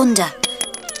it back under.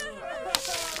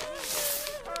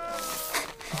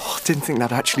 Oh, I didn't think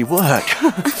that'd actually work.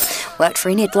 Worked for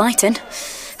Enid Blyton.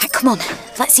 Come on,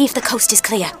 let's see if the coast is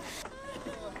clear.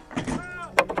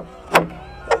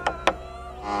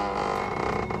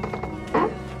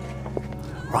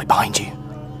 Right behind you.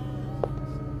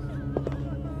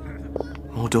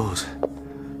 doors.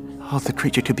 Oh, the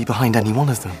creature could be behind any one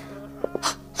of them.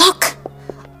 Look!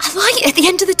 A light at the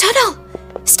end of the tunnel!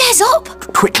 Stairs up!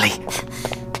 Quickly!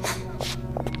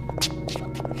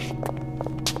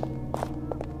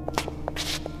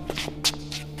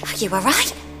 Are you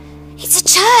alright? It's a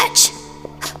church!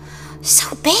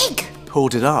 So big!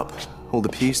 Pulled it up. All the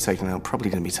pews taken out, probably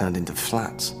going to be turned into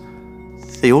flats.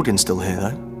 The organ's still here,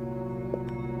 though.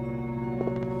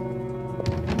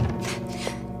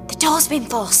 The door's been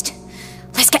forced.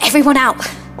 Let's get everyone out.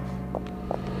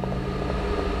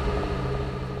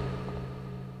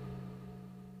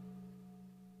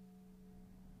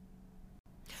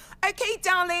 Okay,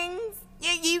 darlings.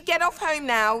 Yeah, you get off home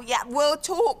now. Yeah, we'll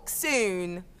talk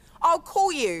soon. I'll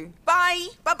call you. Bye.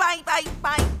 Bye-bye,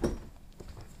 bye.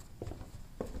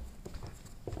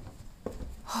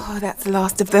 Oh, that's the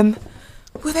last of them.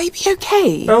 Will they be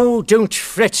okay? Oh, don't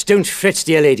fret,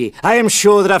 dear lady. I am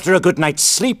sure that after a good night's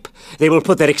sleep, they will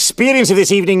put their experience of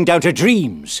this evening down to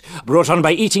dreams, brought on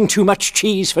by eating too much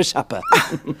cheese for supper.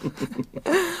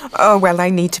 Oh, well, I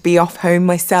need to be off home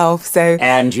myself, so...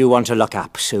 And you want to lock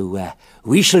up, so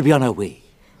we shall be on our way.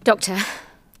 Doctor.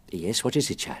 Yes, what is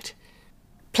it, child?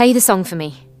 Play the song for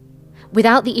me.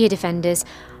 Without the ear defenders,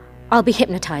 I'll be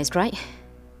hypnotised, right?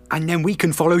 And then we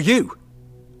can follow you.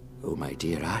 Oh, my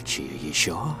dear Archie, are you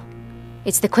sure?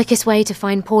 It's the quickest way to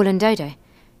find Paul and Dodo,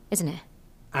 isn't it?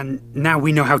 And now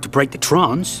we know how to break the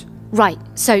trance. Right,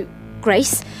 so,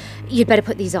 Grace, you'd better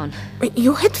put these on. Wait,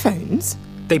 your headphones?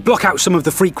 They block out some of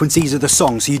the frequencies of the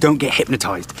song so you don't get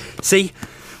hypnotised. See?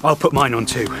 I'll put mine on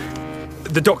too.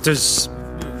 The doctor's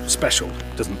special.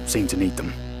 Doesn't seem to need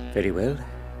them. Very well.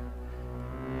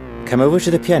 Come over to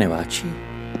the piano, Archie.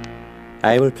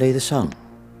 I will play the song.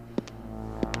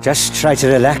 Just try to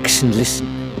relax and listen.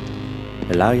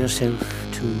 Allow yourself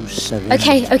to surrender.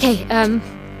 Okay,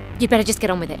 you'd better just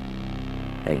get on with it.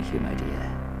 Thank you, my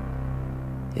dear.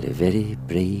 You're a very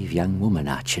brave young woman,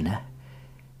 Archina.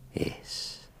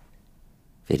 Yes.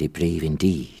 Very brave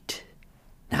indeed.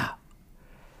 Now,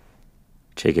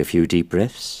 take a few deep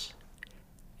breaths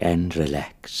and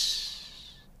relax.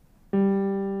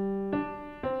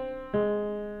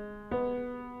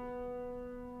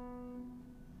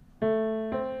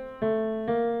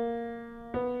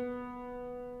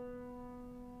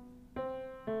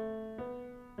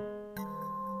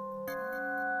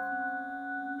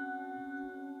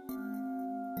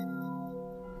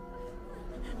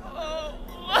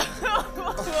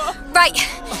 Right,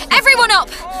 everyone up!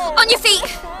 On your feet!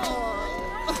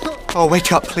 Oh,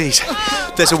 wake up, please.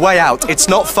 There's a way out. It's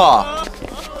not far.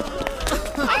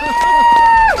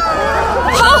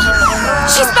 Paul!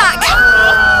 She's back!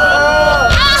 Ah!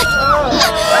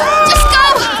 Just go!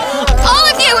 All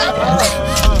of you!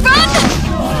 Run!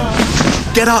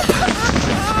 Get up!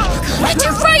 They're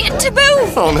too frightened to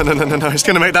move! Oh, no. It's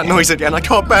going to make that noise again. I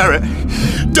can't bear it.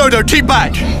 Dodo, keep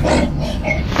back!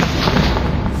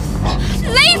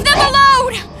 Leave them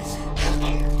alone!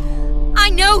 I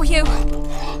know you.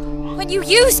 When you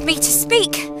used me to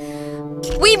speak,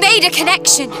 we made a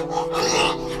connection.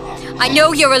 I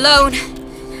know you're alone.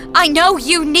 I know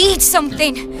you need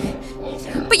something.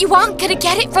 But you aren't gonna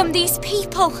get it from these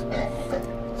people.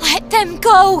 Let them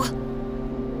go.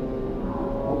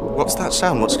 What's that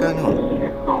sound? What's going on?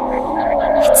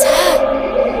 It's her.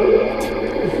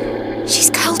 She's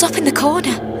curled up in the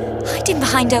corner, hiding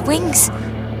behind her wings.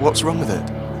 What's wrong with it?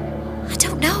 I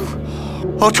don't know.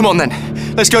 Oh, come on then.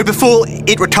 Let's go before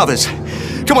it recovers.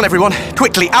 Come on, everyone.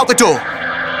 Quickly, out the door.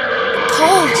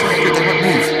 Paul. They won't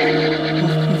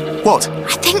move. What?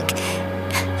 I think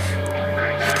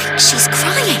she's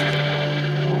crying.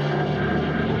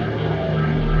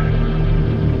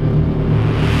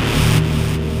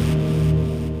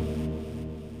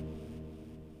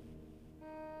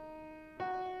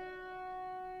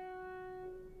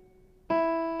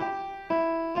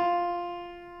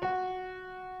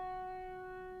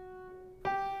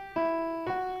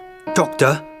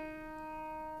 Doctor?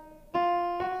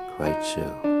 Quite so.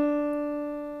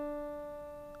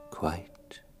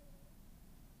 Quite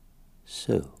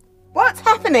so. What's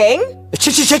happening?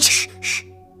 Shh.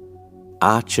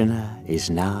 Archana is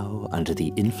now under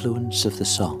the influence of the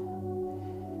song.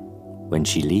 When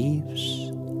she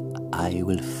leaves, I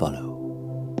will follow.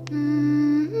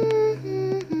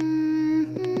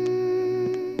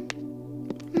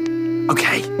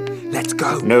 Okay, let's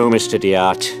go. No, Mr.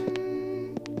 Diart.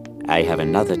 I have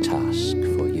another task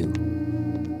for you.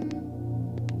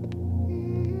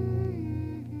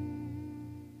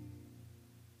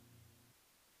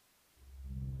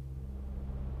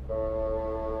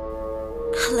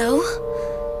 Hello?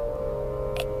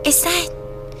 Is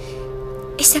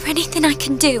there anything I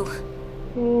can do?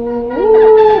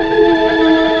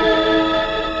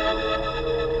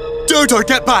 Dodo,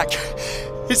 get back!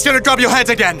 It's gonna grab your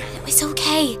head again! It's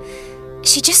okay.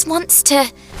 She just wants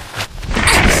to...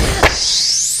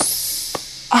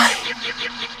 I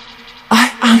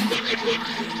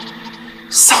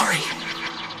am sorry.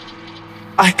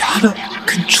 I cannot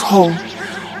control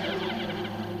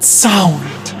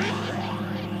sound.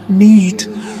 Need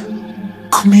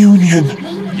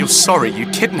communion. You're sorry, you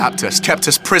kidnapped us, kept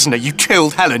us prisoner, you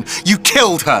killed Helen, you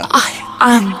killed her! I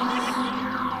am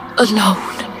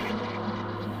alone.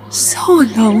 So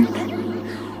alone.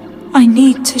 I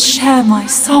need to share my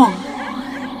song.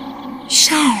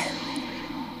 Share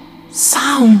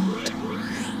sound.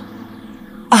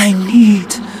 I need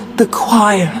the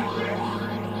choir.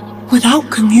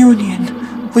 Without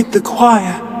communion with the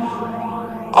choir,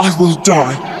 I will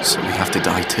die. So we have to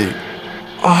die too.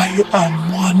 I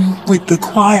am one with the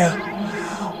choir.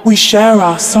 We share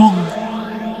our song.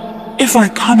 If I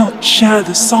cannot share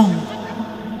the song,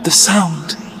 the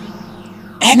sound,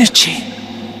 energy,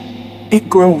 it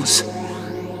grows,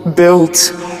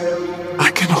 builds. I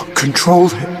cannot control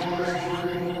it.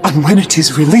 And when it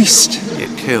is released...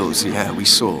 It kills, yeah, we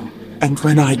saw. And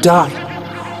when I die,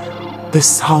 the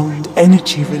sound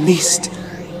energy released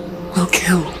will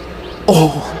kill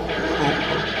all.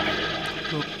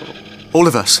 All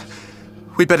of us.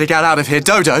 We'd better get out of here,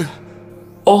 Dodo.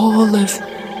 All of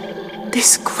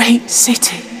this great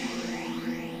city.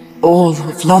 All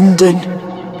of London.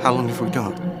 How long have we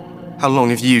got? How long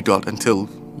have you got until,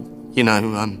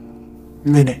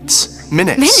 Minutes. Minutes?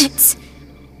 Minutes?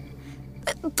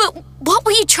 But what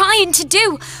were you trying to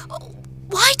do?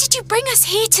 Why did you bring us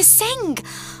here to sing?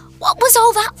 What was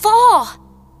all that for?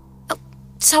 Oh,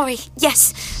 sorry,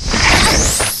 yes.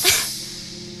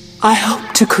 I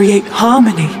hope to create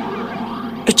harmony.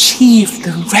 Achieve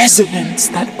the resonance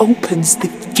that opens the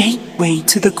gateway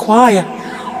to the choir.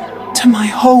 To my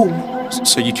home.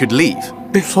 So you could leave?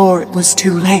 Before it was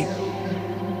too late.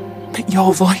 But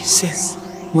your voices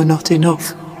were not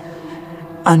enough.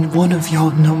 And one of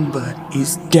your number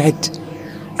is dead,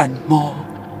 and more,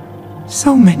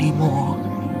 so many more,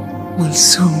 will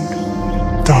soon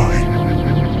die.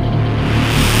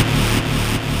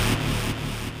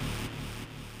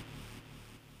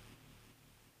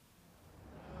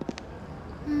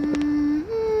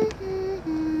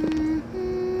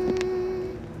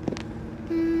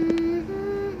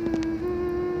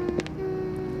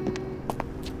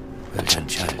 Well done,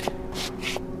 child.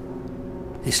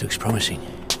 This looks promising.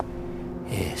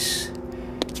 Yes.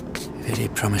 Very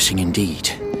promising indeed.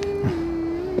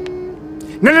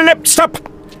 No, stop!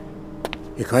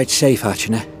 You're quite safe,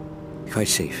 Archana. Quite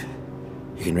safe.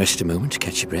 You can rest a moment,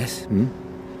 catch your breath.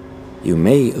 You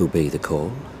may obey the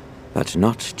call, but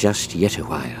not just yet a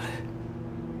while.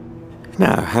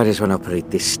 Now, how does one operate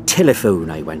this telephone,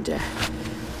 I wonder?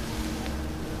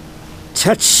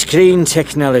 Touchscreen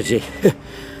technology.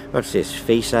 What's this,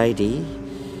 Face ID?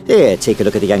 There, take a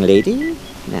look at the young lady.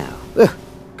 Now,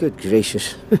 good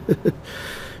gracious.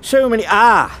 So many...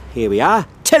 here we are.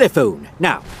 Telephone.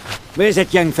 Now, where's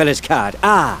that young fella's card?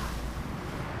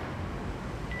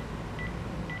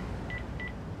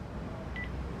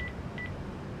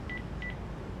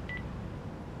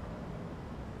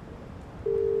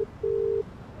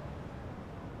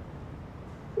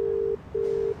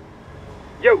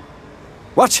 Yo!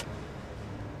 What?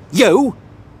 Yo?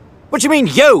 What do you mean,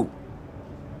 yo?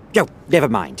 Yo, never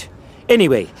mind.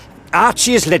 Anyway,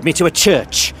 Archie has led me to a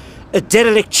church. A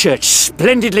derelict church,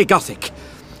 splendidly Gothic.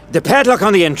 The padlock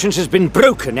on the entrance has been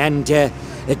broken and,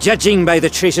 judging by the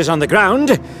traces on the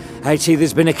ground, I'd say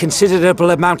there's been a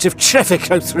considerable amount of traffic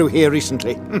out through here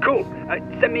recently. Cool.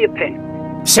 Send me a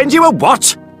pin. Send you a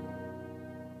what?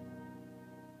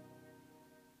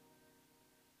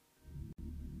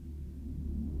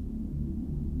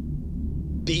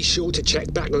 Be sure to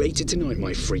check back later tonight,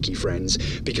 my freaky friends,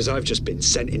 because I've just been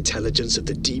sent intelligence of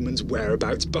the demon's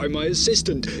whereabouts by my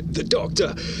assistant, the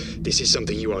Doctor. This is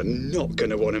something you are not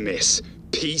going to want to miss.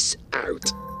 Peace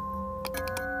out.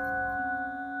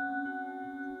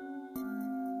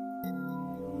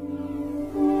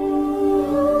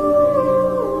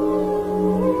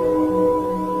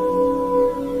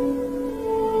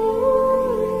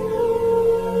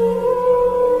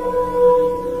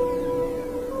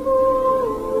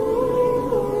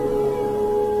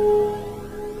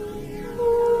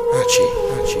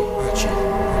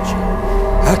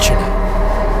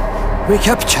 Archana, wake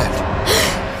up, child.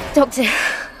 Doctor,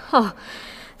 oh,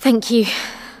 thank you.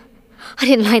 I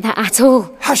didn't like that at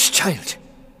all. Hush, child.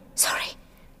 Sorry.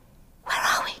 Where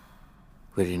are we?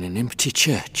 We're in an empty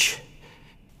church.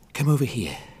 Come over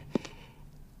here.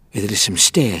 There are some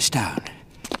stairs down.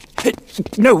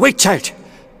 No, wait, child.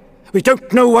 We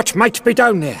don't know what might be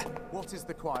down there. What is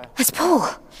the choir? It's Paul.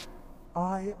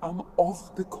 I am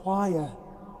of the choir.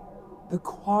 The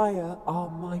choir are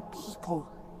my people,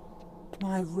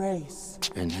 my race.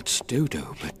 And it's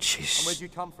Dodo, but And she's... where do you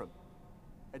come from?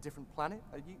 A different planet?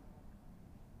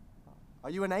 Are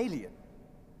you an alien?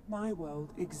 My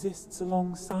world exists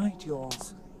alongside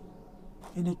yours,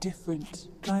 in a different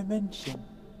dimension.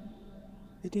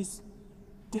 It is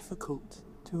difficult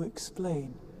to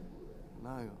explain.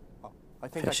 No, I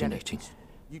think Fascinating. I get it.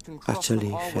 You can cross from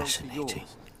Utterly our world to fascinating.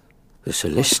 yours. The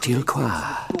celestial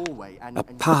choir. A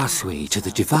pathway to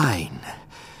the divine.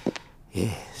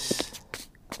 Yes.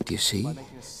 Do you see?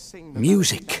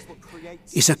 Music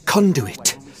is a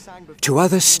conduit to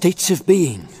other states of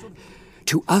being,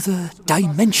 to other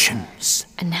dimensions.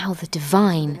 And now the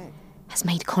divine has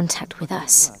made contact with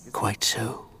us. Quite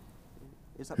so.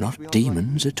 Not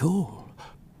demons at all.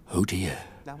 Oh dear.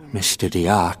 Mr.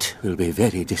 D'Art will be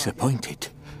very disappointed.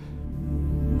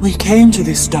 We came to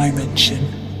this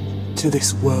dimension, to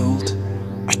this world,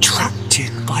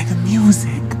 attracted by the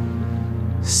music.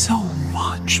 So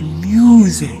much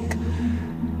music.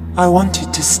 I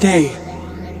wanted to stay,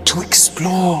 to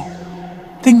explore,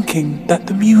 thinking that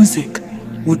the music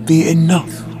would be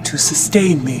enough to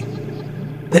sustain me,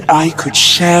 that I could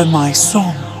share my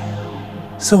song,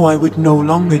 so I would no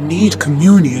longer need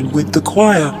communion with the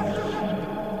choir.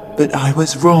 But I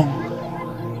was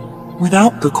wrong.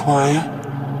 Without the choir,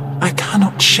 I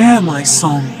cannot share my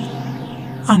song,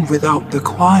 and without the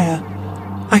choir,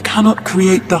 I cannot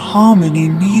create the harmony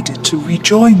needed to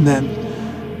rejoin them.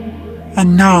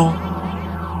 And now,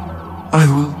 I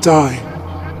will die.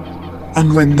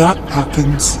 And when that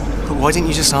happens... But why didn't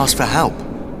you just ask for help?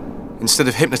 Instead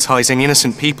of hypnotizing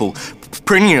innocent people,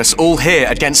 bringing us all here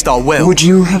against our will. Would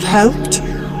you have helped?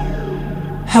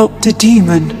 Helped a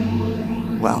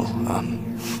demon? Well,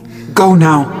 Go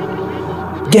now.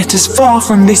 Get as far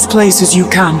from this place as you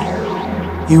can.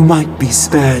 You might be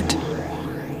spared.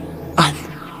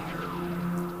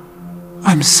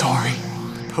 I'm sorry.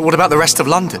 But what about the rest of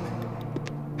London?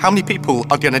 How many people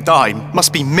are gonna die?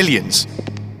 Must be millions.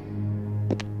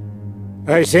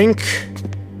 I think,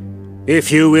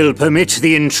 if you will permit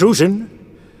the intrusion,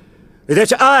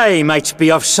 that I might be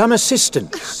of some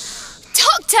assistance.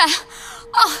 Doctor!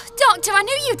 Oh, Doctor, I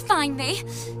knew you'd find me.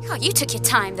 Oh, you took your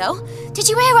time, though. Did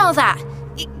you hear all that?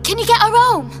 Can you get her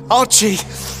home? Archie!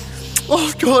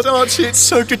 Oh God, Archie, it's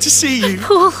so good to see you.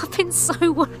 Paul, I've been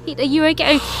so worried. Are you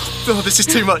okay? Oh, this is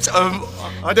too much.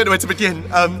 I don't know where to begin.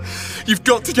 You've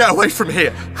got to get away from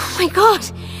here. Oh my God,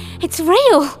 it's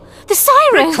real. The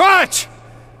siren. Be quiet!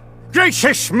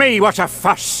 Gracious me, what a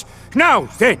fuss! Now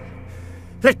then,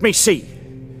 let me see.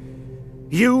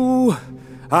 You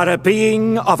are a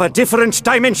being of a different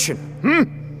dimension,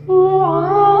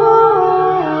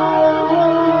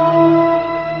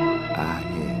 Ah,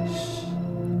 yes.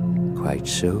 Quite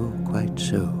so, quite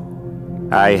so.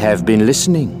 I have been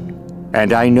listening,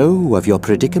 and I know of your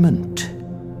predicament.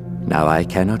 Now, I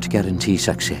cannot guarantee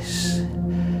success,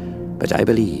 but I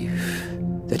believe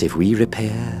that if we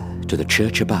repair to the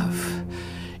church above,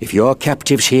 if your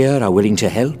captives here are willing to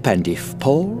help, and if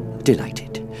Paul,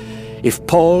 delighted. If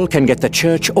Paul can get the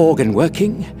church organ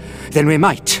working, then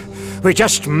we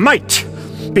just might,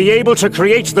 be able to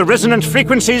create the resonant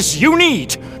frequencies you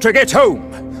need to get home.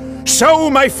 So,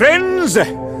 my friends,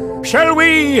 shall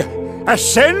we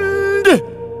ascend?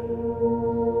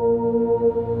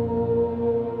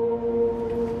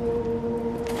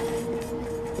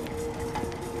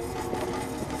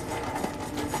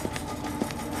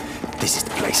 This is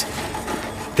the place.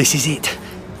 This is it.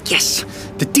 Yes,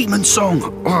 the demon song.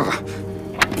 Ugh.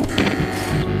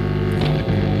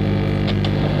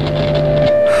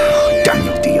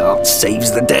 Daniel D'Art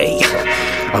saves the day.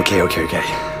 Okay.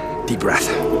 Deep breath.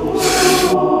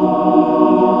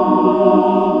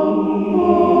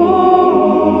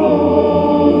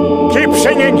 Keep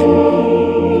singing.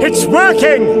 It's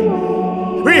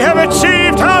working. We have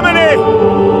achieved harmony.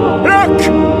 Look!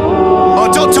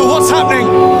 Oh, Doctor, what's happening?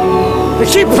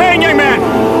 Keep playing, young man.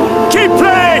 Keep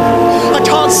playing. I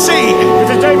can't see.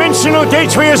 The dimensional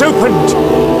gateway is opened.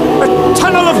 A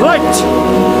tunnel of light.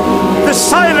 The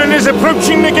siren is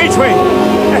approaching the gateway.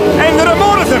 And there are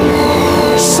more of them.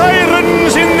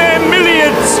 Sirens in their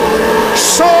millions,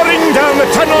 soaring down the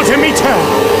tunnel to meet her.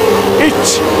 It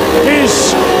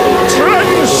is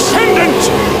transcendent.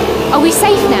 Are we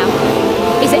safe now?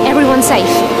 Is everyone safe?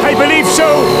 I believe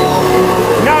so.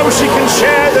 Now she can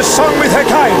share the song with her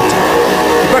kind.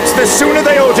 But the sooner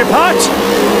they all depart,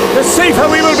 the safer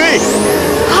we will be.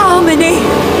 Harmony!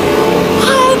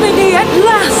 Harmony at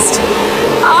last!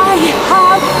 I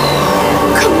have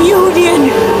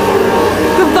communion!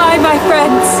 Goodbye, my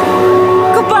friends.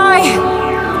 Goodbye.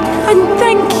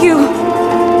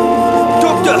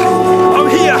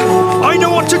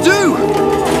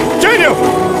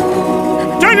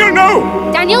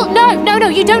 Daniel, no,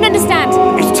 you don't understand.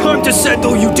 It's time to send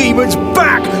all you demons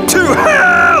back to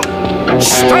hell!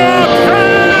 Stop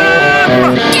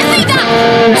him! Give me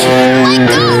that! Let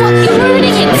go! You're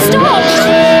ruining it. Stop!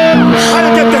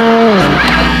 I'll get the...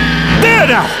 There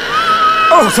now!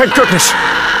 Oh, thank goodness.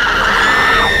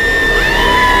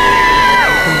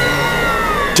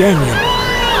 Daniel,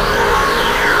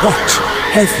 what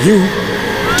have you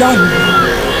done?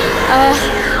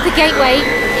 The gateway,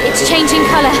 it's changing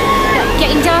colour.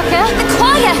 Getting darker. The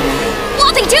choir! What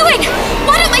are they doing?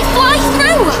 Why don't they fly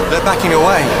through? They're backing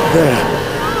away. There,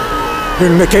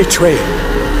 in the gateway,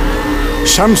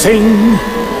 something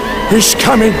is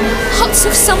coming. Lots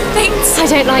of somethings. I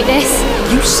don't like this.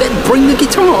 You said bring the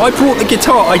guitar. I brought the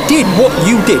guitar. I did what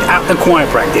you did at the choir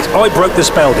practice. I broke the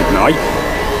spell, didn't I?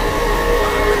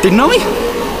 Didn't I?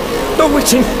 Oh,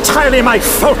 it's entirely my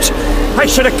fault. I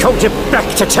should have called you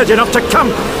back to tell you not to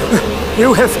come.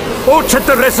 You have altered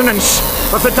the resonance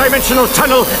of the dimensional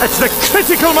tunnel at the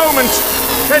critical moment,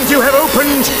 and you have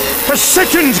opened a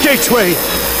second gateway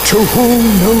to who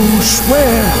knows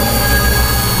where.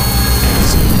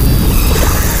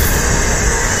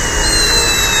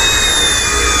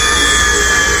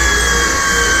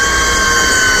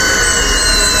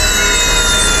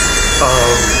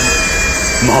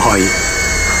 My.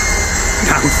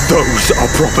 Now those are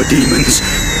proper demons.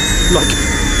 Like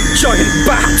giant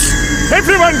bats.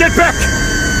 Everyone get back!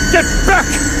 Get back!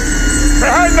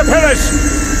 Behind the pillars!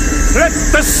 Let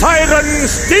the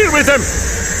sirens deal with them!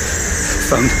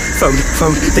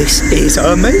 Phone. This is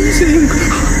amazing.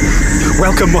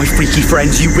 Welcome, my freaky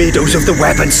friends, you weirdos of the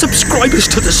web and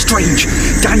subscribers to The Strange.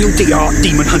 Daniel DR,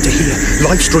 Demon Hunter here,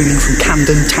 live streaming from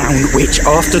Camden Town, which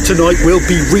after tonight will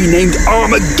be renamed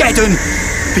Armageddon,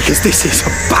 because this is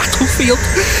a battlefield,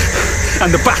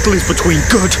 and the battle is between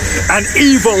good and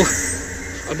evil.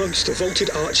 Amongst the vaulted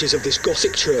arches of this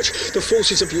Gothic church, the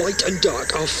forces of light and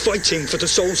dark are fighting for the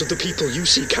souls of the people you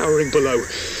see cowering below.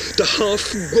 The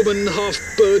half-woman,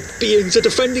 half-bird beings are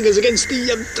defending us against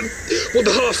the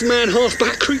half-man,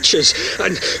 half-bat creatures.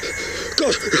 And...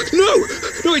 God, no,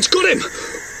 it's got him!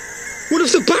 One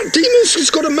of the bat demons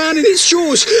has got a man in its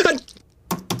jaws, and...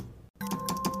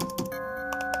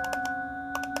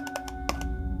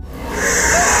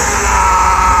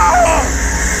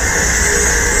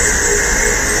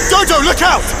 Dodo, look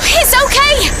out! It's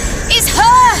okay! It's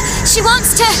her! She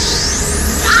wants to...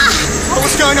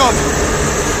 What's going on?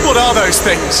 What are those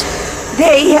things?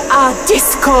 They are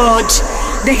discord.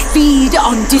 They feed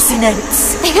on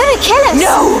dissonance. They're gonna kill us!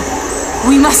 No!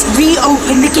 We must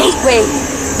reopen the gateway.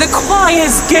 The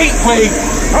choir's gateway.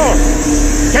 Oh,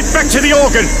 get back to the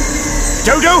organ.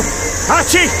 Dodo,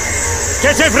 Archie,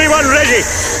 get everyone ready.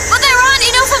 But there aren't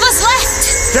enough of us left.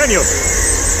 Daniel,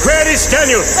 where is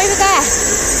Daniel? Over there.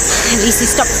 At least he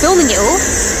stopped filming it all.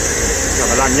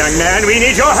 Come along, young man, we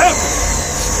need your help.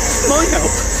 My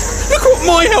help? Look what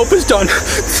my help has done.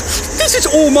 This is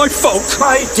all my fault.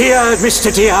 My dear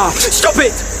Mr. Diart. Stop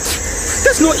it!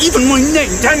 That's not even my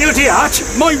name. Daniel Diart?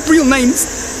 My real name's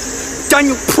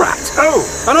Daniel Pratt. Oh.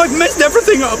 And I've messed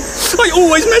everything up. I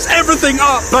always mess everything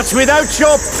up. But without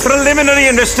your preliminary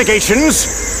investigations,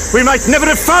 we might never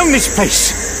have found this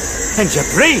place. And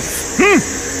you're brave,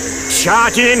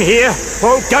 charging in here,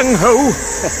 all gung-ho.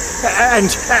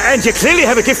 And you clearly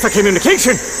have a gift for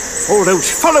communication. All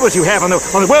those followers you have on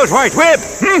the World Wide Web,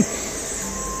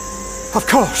 Of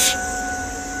course.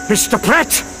 Mr.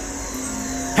 Pratt,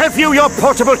 have you your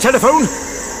portable telephone?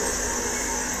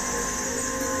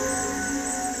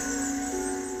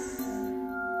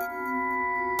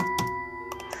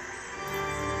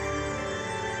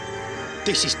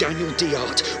 This is Daniel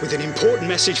Diart with an important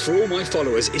message for all my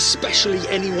followers, especially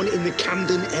anyone in the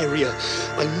Camden area.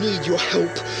 I need your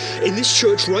help. In this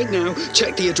church right now,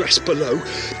 check the address below.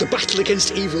 The battle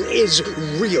against evil is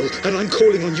real, and I'm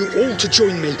calling on you all to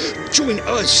join me. Join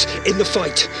us in the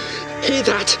fight. Hear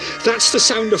that? That's the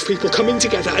sound of people coming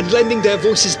together and lending their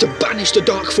voices to banish the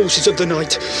dark forces of the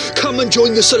night. Come and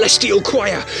join the celestial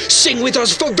choir. Sing with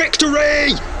us for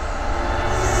victory!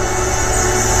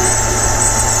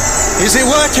 Is it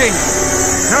working?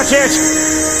 Not yet.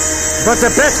 But the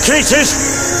bat creatures,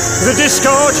 the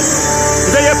discord,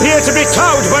 they appear to be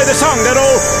cowed by the song. They're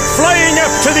all flying up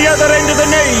to the other end of the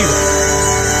nave.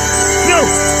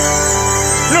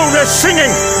 No, they're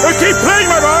singing. Keep playing,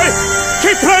 my boy.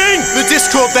 Keep playing. The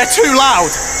discord, they're too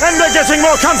loud. And they're getting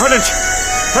more confident.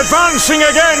 Advancing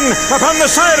again upon the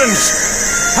sirens.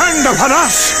 And upon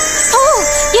us. Paul,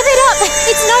 give it up.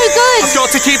 It's no good. I've got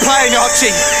to keep playing,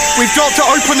 Archie. We've got to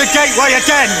open the gateway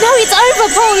again. No, it's over,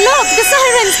 Paul. Look, the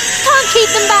sirens. Can't keep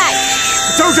them back.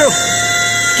 Dodo,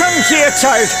 come here,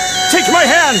 child. Take my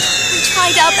hand. It's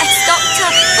tried our best, Doctor,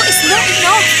 but it's not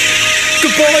enough.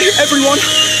 Goodbye, everyone.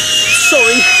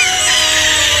 Sorry.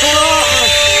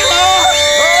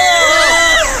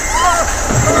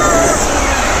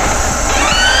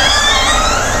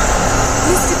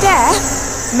 Mr. Dare?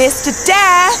 Mr.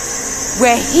 Dare?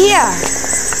 We're here.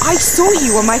 I saw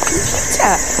you on my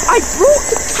computer. I brought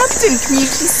the Camden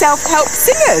Community Self-Help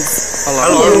Singers.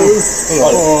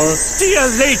 Hello. Dear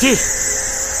lady.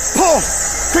 Paul,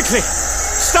 quickly.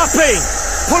 Stop playing.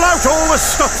 Pull out all the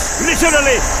stuff.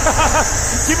 Literally.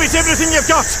 Give it everything you've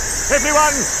got.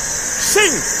 Everyone,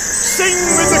 sing. Sing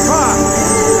with the choir.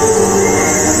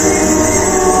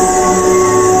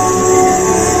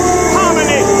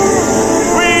 Harmony.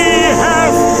 We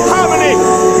have harmony.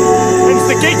 And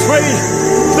the gateway,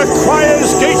 the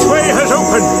choir's gateway has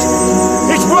opened.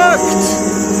 It worked.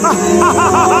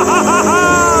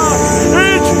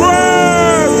 It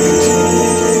worked.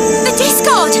 The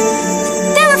Discord.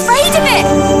 They're afraid of it.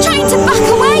 Trying to back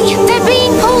away. They're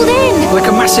being pulled in. Like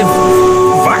a massive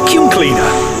vacuum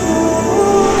cleaner.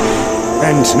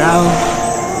 And now,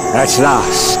 at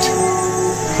last,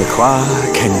 the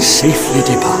choir can safely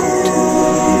depart.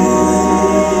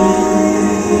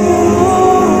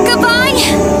 Goodbye.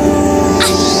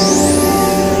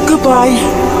 Goodbye,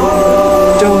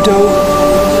 Dodo.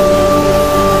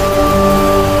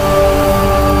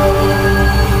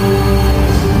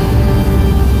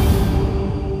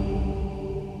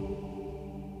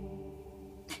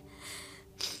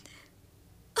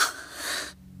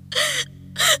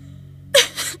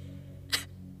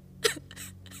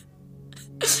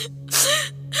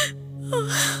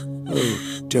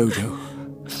 Dodo.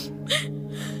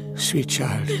 Sweet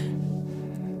child.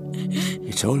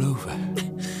 It's all over.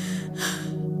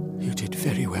 You did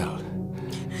very well.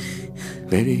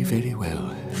 Very, very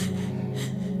well.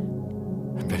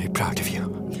 I'm very proud of you.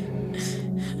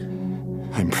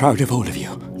 I'm proud of all of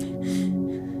you.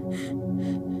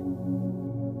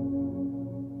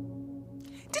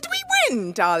 Did we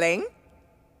win, darling?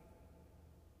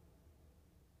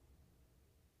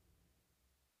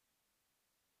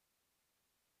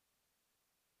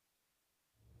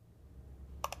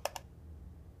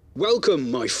 Welcome,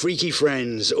 my freaky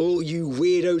friends, all you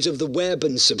weirdos of the web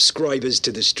and subscribers to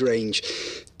The Strange.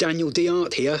 Daniel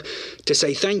DeArt here to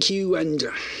say thank you and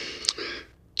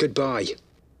goodbye.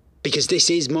 Because this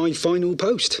is my final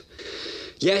post.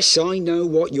 Yes, I know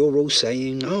what you're all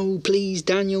saying. Oh, please,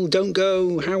 Daniel, don't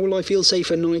go. How will I feel safe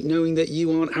at night knowing that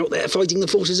you aren't out there fighting the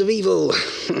forces of evil?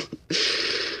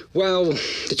 Well,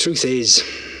 the truth is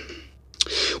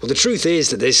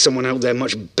that there's someone out there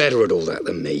much better at all that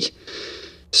than me.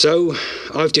 So,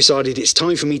 I've decided it's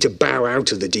time for me to bow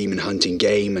out of the demon hunting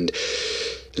game and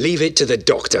leave it to the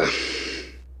doctor.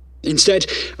 Instead,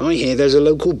 I hear there's a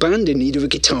local band in need of a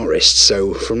guitarist,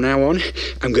 so from now on,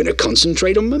 I'm going to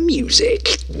concentrate on my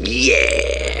music.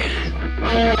 Yeah!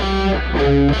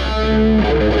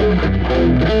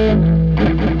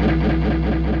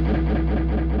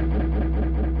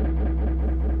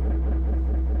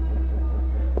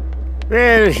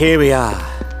 Well, here we are.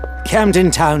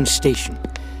 Camden Town Station.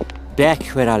 Back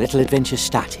where our little adventure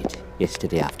started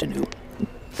yesterday afternoon.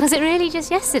 Was it really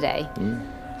just yesterday?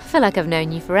 I feel like I've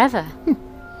known you forever.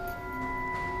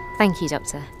 Thank you,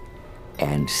 Doctor.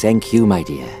 And thank you, my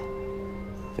dear,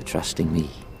 for trusting me.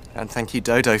 And thank you,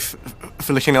 Dodo,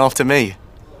 for looking after me.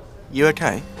 You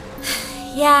okay?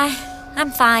 Yeah,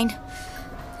 I'm fine.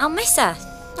 I'll miss her,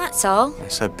 that's all.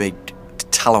 There's so big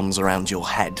talons around your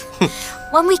head.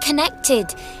 When we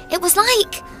connected, it was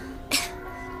like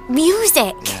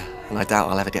music. Yeah, and I doubt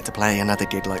I'll ever get to play another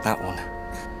gig like that one.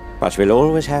 But we'll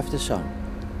always have the song.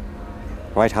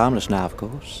 Quite harmless now, of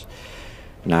course.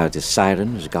 Now the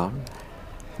siren is gone.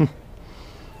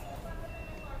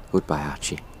 Goodbye,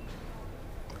 Archie.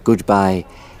 Goodbye,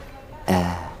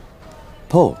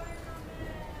 Paul.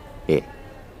 Yeah.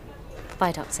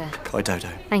 Bye, Doctor. Bye, Dodo.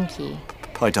 Thank you.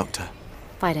 Bye, Doctor.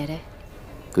 Bye, Dodo.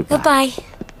 Goodbye. Goodbye.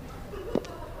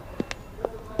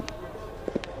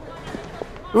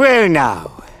 Well,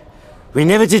 now, we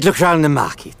never did look round the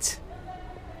market.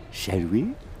 Shall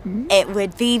we? It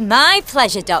would be my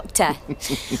pleasure, Doctor.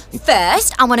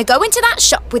 First, I want to go into that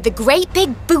shop with the great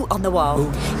big boot on the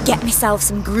wall, get myself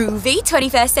some groovy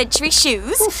 21st century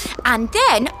shoes, and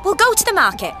then we'll go to the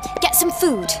market, get some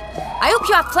food. I hope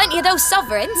you have plenty of those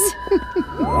sovereigns.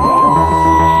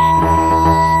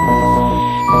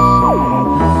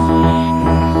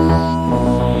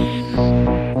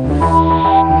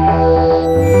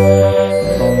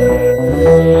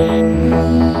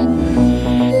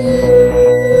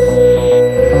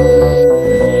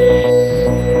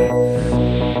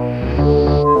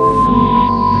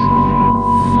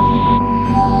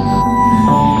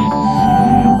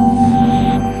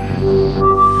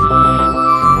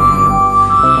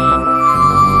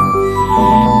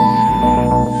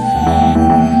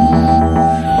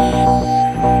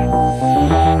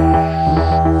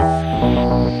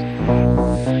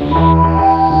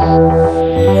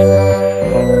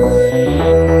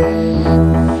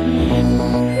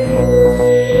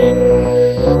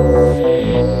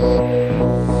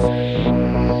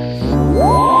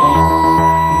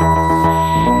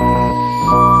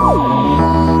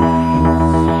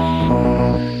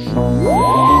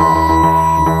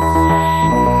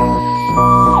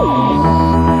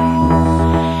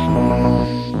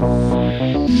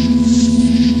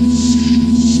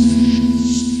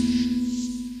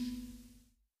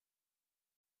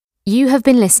 have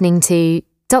been listening to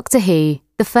Doctor Who,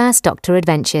 The First Doctor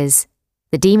Adventures,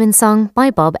 The Demon Song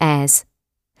by Bob Ayres,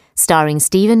 starring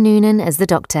Stephen Noonan as the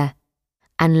Doctor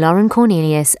and Lauren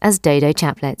Cornelius as Dodo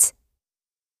Chaplet.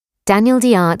 Daniel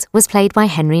Diart was played by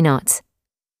Henry Knott.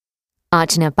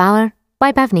 Archana Bauer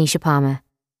by Bhavnisha Palmer.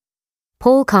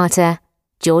 Paul Carter,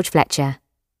 George Fletcher.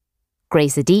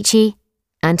 Grace Adichie,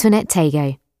 Antoinette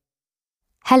Tago.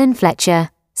 Helen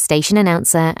Fletcher, station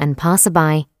announcer and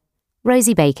passerby,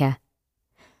 Rosie Baker.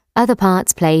 Other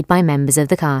parts played by members of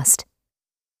the cast.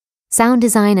 Sound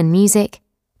design and music,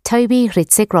 Toby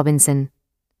Ritzik Robinson.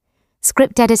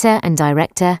 Script editor and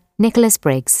director, Nicholas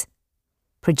Briggs.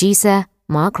 Producer,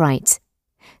 Mark Wright.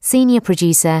 Senior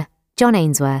producer, John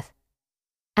Ainsworth.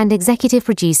 And executive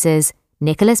producers,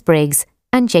 Nicholas Briggs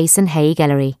and Jason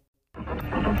Hay-Gellery.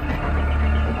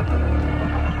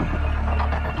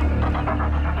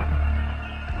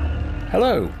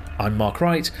 Hello, I'm Mark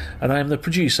Wright, and I am the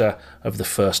producer of The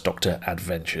First Doctor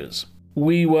Adventures.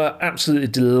 We were absolutely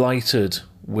delighted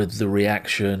with the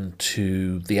reaction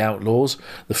to The Outlaws,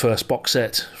 the first box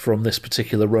set from this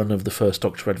particular run of The First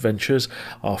Doctor Adventures,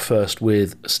 our first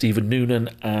with Stephen Noonan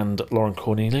and Lauren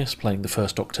Cornelius playing the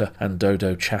First Doctor and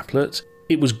Dodo Chaplet.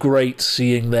 It was great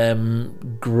seeing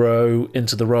them grow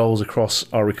into the roles across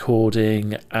our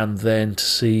recording, and then to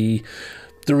see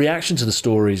the reaction to the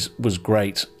stories was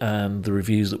great, and the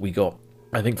reviews that we got.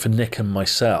 I think for Nick and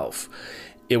myself,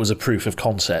 it was a proof of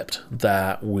concept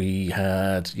that we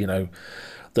had,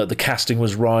 that the casting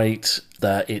was right,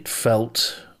 that it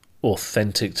felt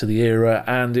authentic to the era,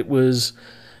 and it was,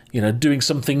 doing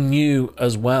something new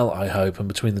as well, I hope. And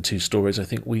between the two stories, I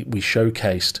think we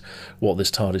showcased what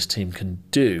this TARDIS team can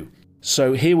do.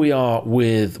 So here we are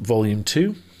with Volume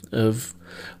 2 of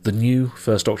the new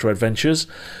First Doctor Adventures,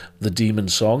 The Demon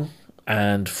Song.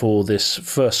 And for this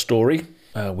first story,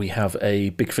 we have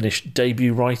a Big Finish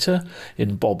debut writer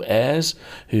in Bob Ayres,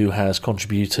 who has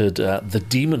contributed The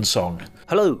Demon Song.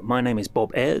 Hello, my name is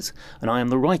Bob Ayres, and I am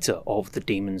the writer of The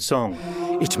Demon Song.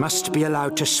 It must be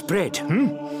allowed to spread,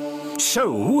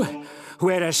 So,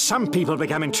 whereas some people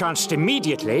become entranced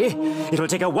immediately, it'll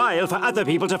take a while for other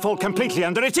people to fall completely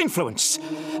under its influence.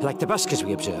 Like the buskers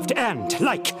we observed, and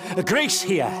like Grace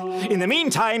here. In the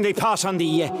meantime, they pass on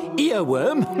the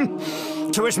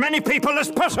earworm to as many people as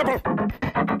possible.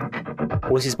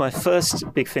 Well, this is my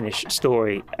first Big Finish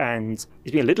story, and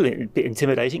it's been a little bit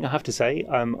intimidating, I have to say.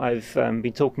 I've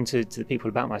been talking to the people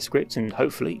about my script, and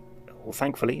hopefully, or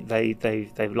thankfully,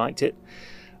 they've liked it.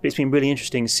 But it's been really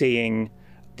interesting seeing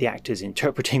the actors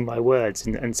interpreting my words,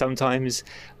 and sometimes,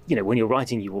 when you're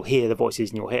writing, you will hear the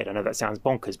voices in your head. I know that sounds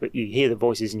bonkers, but you hear the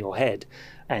voices in your head,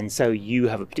 and so you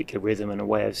have a particular rhythm and a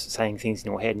way of saying things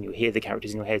in your head, and you hear the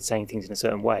characters in your head saying things in a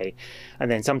certain way, and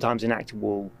then sometimes an actor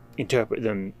will interpret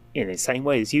them in the same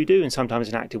way as you do, and sometimes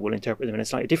an actor will interpret them in a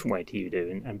slightly different way to you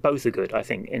do, and both are good, I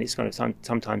think. And it's kind of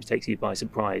sometimes takes you by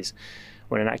surprise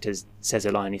when an actor says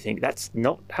a line, you think that's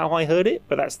not how I heard it,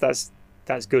 but that's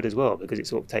good as well, because it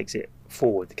sort of takes it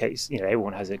forward. The case,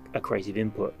 everyone has a creative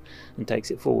input and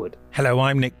takes it forward. Hello,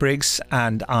 I'm Nick Briggs,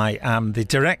 and I am the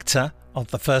director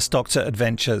of The First Doctor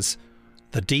Adventures,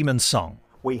 The Demon Song.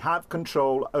 We have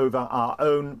control over our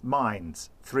own minds.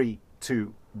 3,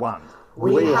 2, 1.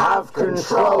 We have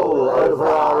control over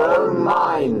our own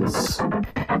minds.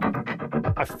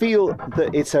 I feel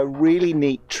that it's a really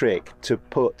neat trick to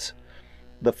put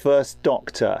the First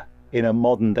Doctor in a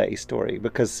modern day story,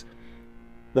 because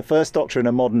the First Doctor in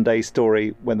a modern day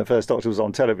story, when the First Doctor was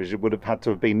on television, would have had to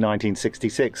have been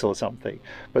 1966 or something.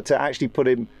 But to actually put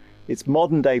him, it's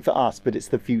modern day for us, but it's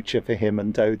the future for him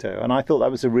and Dodo. And I thought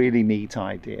that was a really neat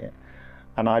idea.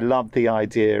 And I loved the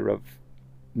idea of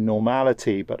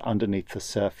normality, but underneath the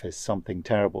surface, something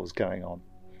terrible is going on.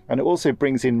 And it also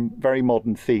brings in very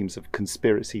modern themes of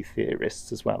conspiracy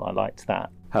theorists as well. I liked that.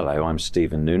 Hello, I'm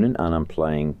Stephen Noonan, and I'm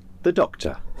playing the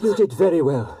Doctor. You did very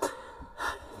well.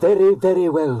 Very, very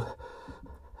well.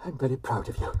 I'm very proud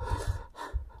of you.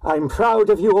 I'm proud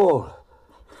of you all.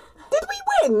 Did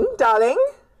we win, darling?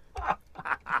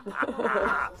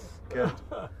 Good.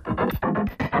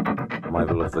 My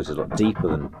love was a lot deeper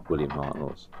than William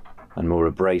Hartnell's and more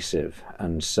abrasive,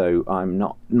 and so I'm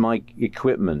not, my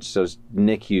equipment, so as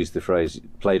Nick used the phrase,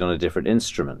 played on a different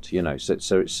instrument,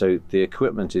 so the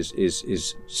equipment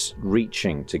is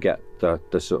reaching to get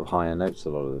the sort of higher notes a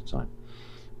lot of the time.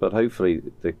 But hopefully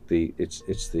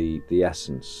it's the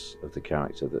essence of the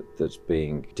character that's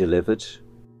being delivered.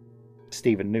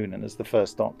 Stephen Noonan as the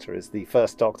First Doctor is the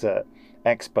First Doctor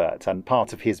expert, and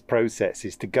part of his process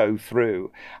is to go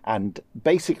through and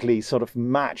basically sort of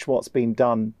match what's been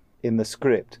done in the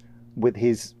script with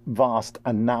his vast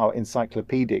and now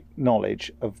encyclopedic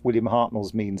knowledge of William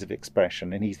Hartnell's means of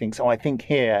expression, and he thinks, I think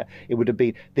here it would have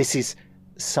been, this is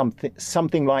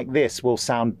something like this will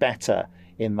sound better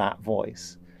in that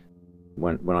voice.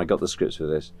 When I got the scripts for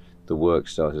this, the work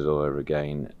started all over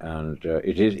again, and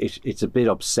it's a bit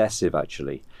obsessive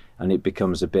actually, and it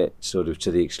becomes a bit sort of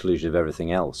to the exclusion of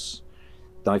everything else.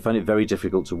 I find it very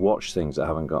difficult to watch things that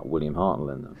haven't got William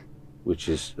Hartnell in them, which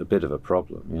is a bit of a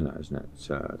problem, isn't it?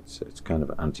 It's kind of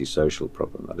an antisocial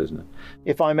problem, that, isn't it?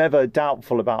 If I'm ever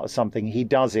doubtful about something, he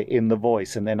does it in the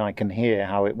voice, and then I can hear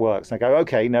how it works. And I go,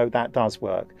 okay, no, that does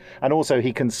work. And also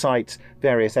he can cite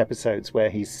various episodes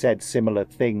where he's said similar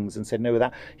things and said, no,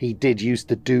 that he did used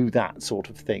to do that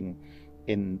sort of thing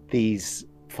in these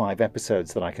 5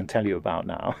 episodes that I can tell you about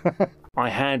now. I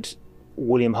had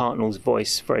William Hartnell's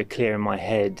voice very clear in my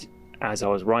head as I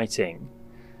was writing.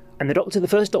 And the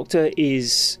first Doctor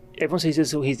is, everyone says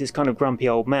he's this kind of grumpy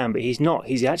old man, but he's not.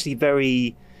 He's actually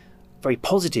very, very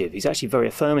positive. He's actually very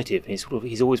affirmative. He's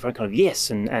always very kind of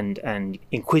yes and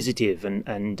inquisitive,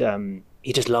 and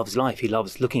he just loves life. He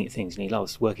loves looking at things and he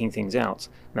loves working things out.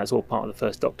 And that's all part of the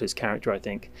first Doctor's character, I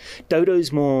think.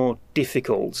 Dodo's more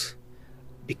difficult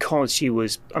because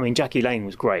Jackie Lane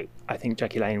was great. I think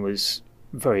Jackie Lane was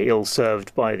very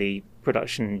ill-served by the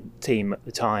production team at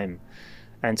the time.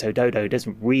 And so Dodo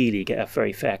doesn't really get a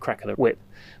very fair crack of the whip.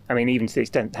 Even to the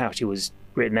extent how she was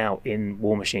written out in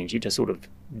War Machine, she just sort of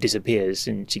disappears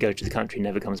and she goes to the country and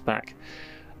never comes back.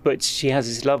 But she has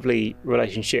this lovely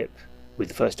relationship with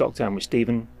the first Doctor and with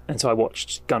Stephen. And so I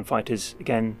watched Gunfighters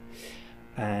again,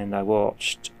 and I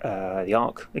watched The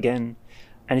Ark again.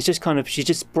 And it's just she's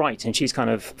just bright and she's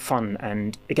kind of fun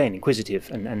and, again,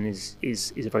 inquisitive and is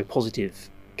a very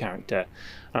positive character.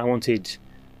 And I wanted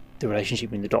the relationship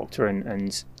between the Doctor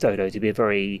and Dodo to be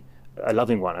a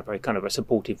loving one, a very kind of a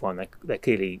supportive one. They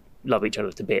clearly love each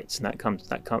other to bits, and that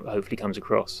hopefully comes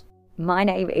across. My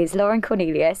name is Lauren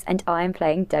Cornelius, and I am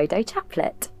playing Dodo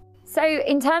Chaplet. So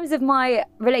in terms of my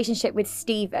relationship with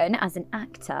Stephen as an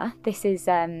actor, this is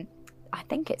I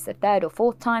think it's the 3rd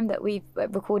or 4th time that we've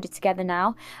recorded together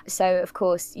now. So, of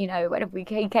course, when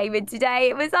he came in today,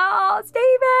 it was,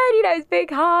 Stephen, it's big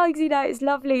hugs, it's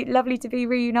lovely to be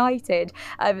reunited.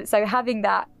 So having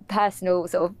that personal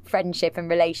sort of friendship and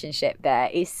relationship there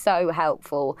is so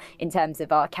helpful in terms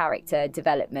of our character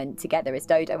development together as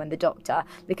Dodo and the Doctor,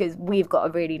 because we've got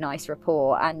a really nice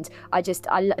rapport. And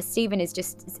Stephen is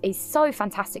so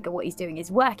fantastic at what he's doing.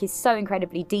 His work is so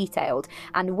incredibly detailed,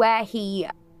 and where he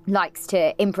likes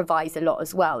to improvise a lot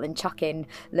as well and chuck in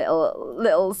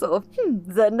little sort of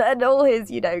and all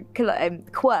his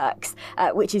quirks,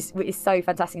 which is so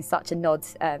fantastic and such a nod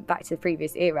back to the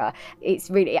previous era. It's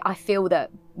really, I feel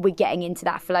that we're getting into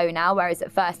that flow now, whereas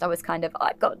at first I was kind of,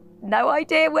 I've got no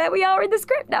idea where we are in the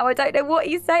script now. I don't know what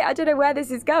he's saying. I don't know where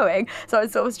this is going. So I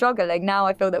was sort of struggling. Now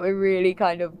I feel that we're really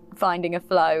kind of finding a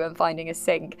flow and finding a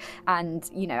sync. And,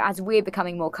 as we're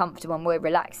becoming more comfortable and we're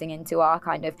relaxing into our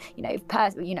kind of,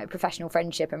 professional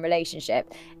friendship and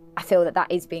relationship, I feel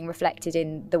that is being reflected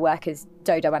in the work as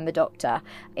Dodo and the Doctor,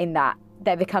 in that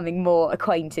they're becoming more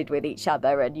acquainted with each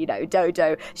other. And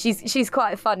Dodo, she's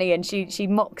quite funny and she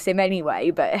mocks him anyway,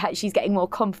 but she's getting more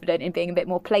confident in being a bit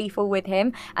more playful with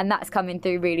him, and that's coming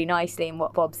through really nicely in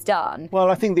what Bob's done. Well,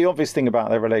 I think the obvious thing about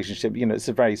their relationship, it's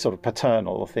a very sort of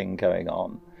paternal thing going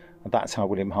on, and that's how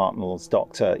William Hartnell's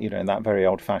Doctor, in that very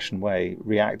old-fashioned way,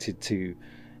 reacted to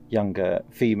younger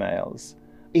females.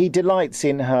 He delights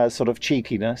in her sort of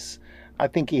cheekiness. I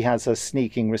think he has a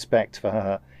sneaking respect for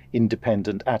her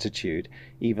independent attitude,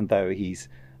 even though he's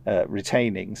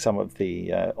retaining some of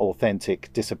the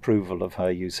authentic disapproval of her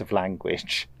use of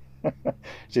language.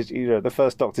 The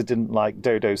first Doctor didn't like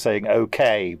Dodo saying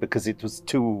okay because it was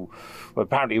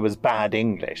apparently it was bad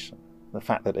English. The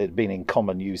fact that it had been in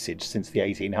common usage since the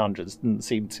 1800s didn't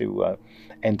seem to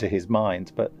enter his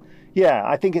mind. But yeah,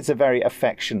 I think it's a very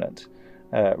affectionate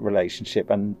relationship,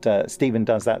 and Stephen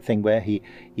does that thing where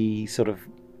he sort of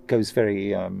goes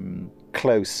very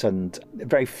close and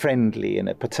very friendly in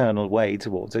a paternal way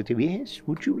towards her. Yes,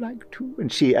 would you like to?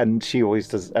 And she always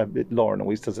does. Lauren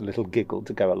always does a little giggle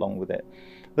to go along with it.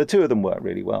 The two of them work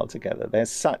really well together. They're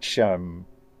such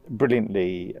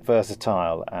brilliantly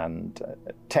versatile and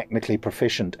technically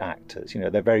proficient actors.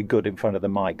 They're very good in front of the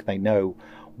mic. They know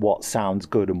what sounds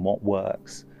good and what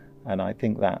works. And I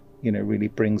think that really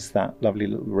brings that lovely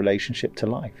little relationship to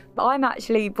life. I'm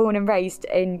actually born and raised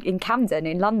in Camden,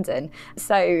 in London.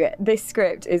 So this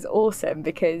script is awesome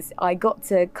because I got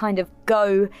to kind of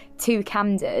go to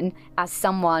Camden as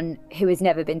someone who has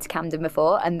never been to Camden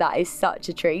before. And that is such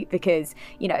a treat because,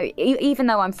 even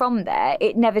though I'm from there,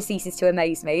 it never ceases to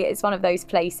amaze me. It's one of those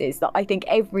places that I think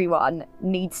everyone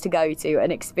needs to go to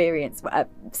and experience at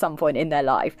some point in their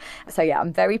life. So yeah,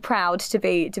 I'm very proud to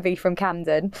be from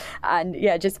Camden. And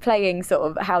yeah, just playing sort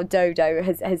of how Dodo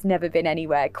has never been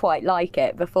anywhere quite like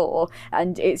it before.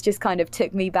 And it's just kind of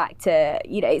took me back to,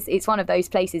 it's one of those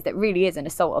places that really is an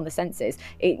assault on the senses.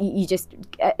 You just,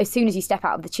 as soon as you step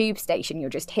out of the tube station, you're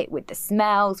just hit with the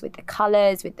smells, with the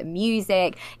colours, with the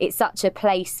music. It's such a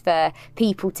place for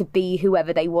people to be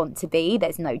whoever they want to be.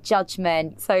 There's no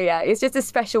judgment. So yeah, it's just a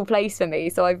special place for me.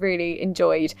 So I've really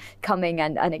enjoyed coming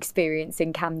and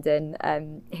experiencing Camden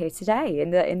here today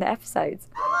in the episodes.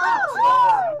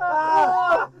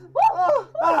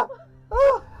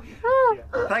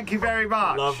 Thank you very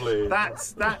much. Lovely.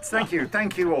 That's thank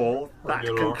you all. That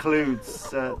concludes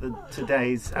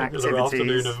today's activities.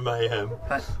 Afternoon of mayhem.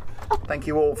 Thank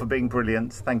you all for being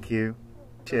brilliant. Thank you.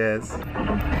 Cheers.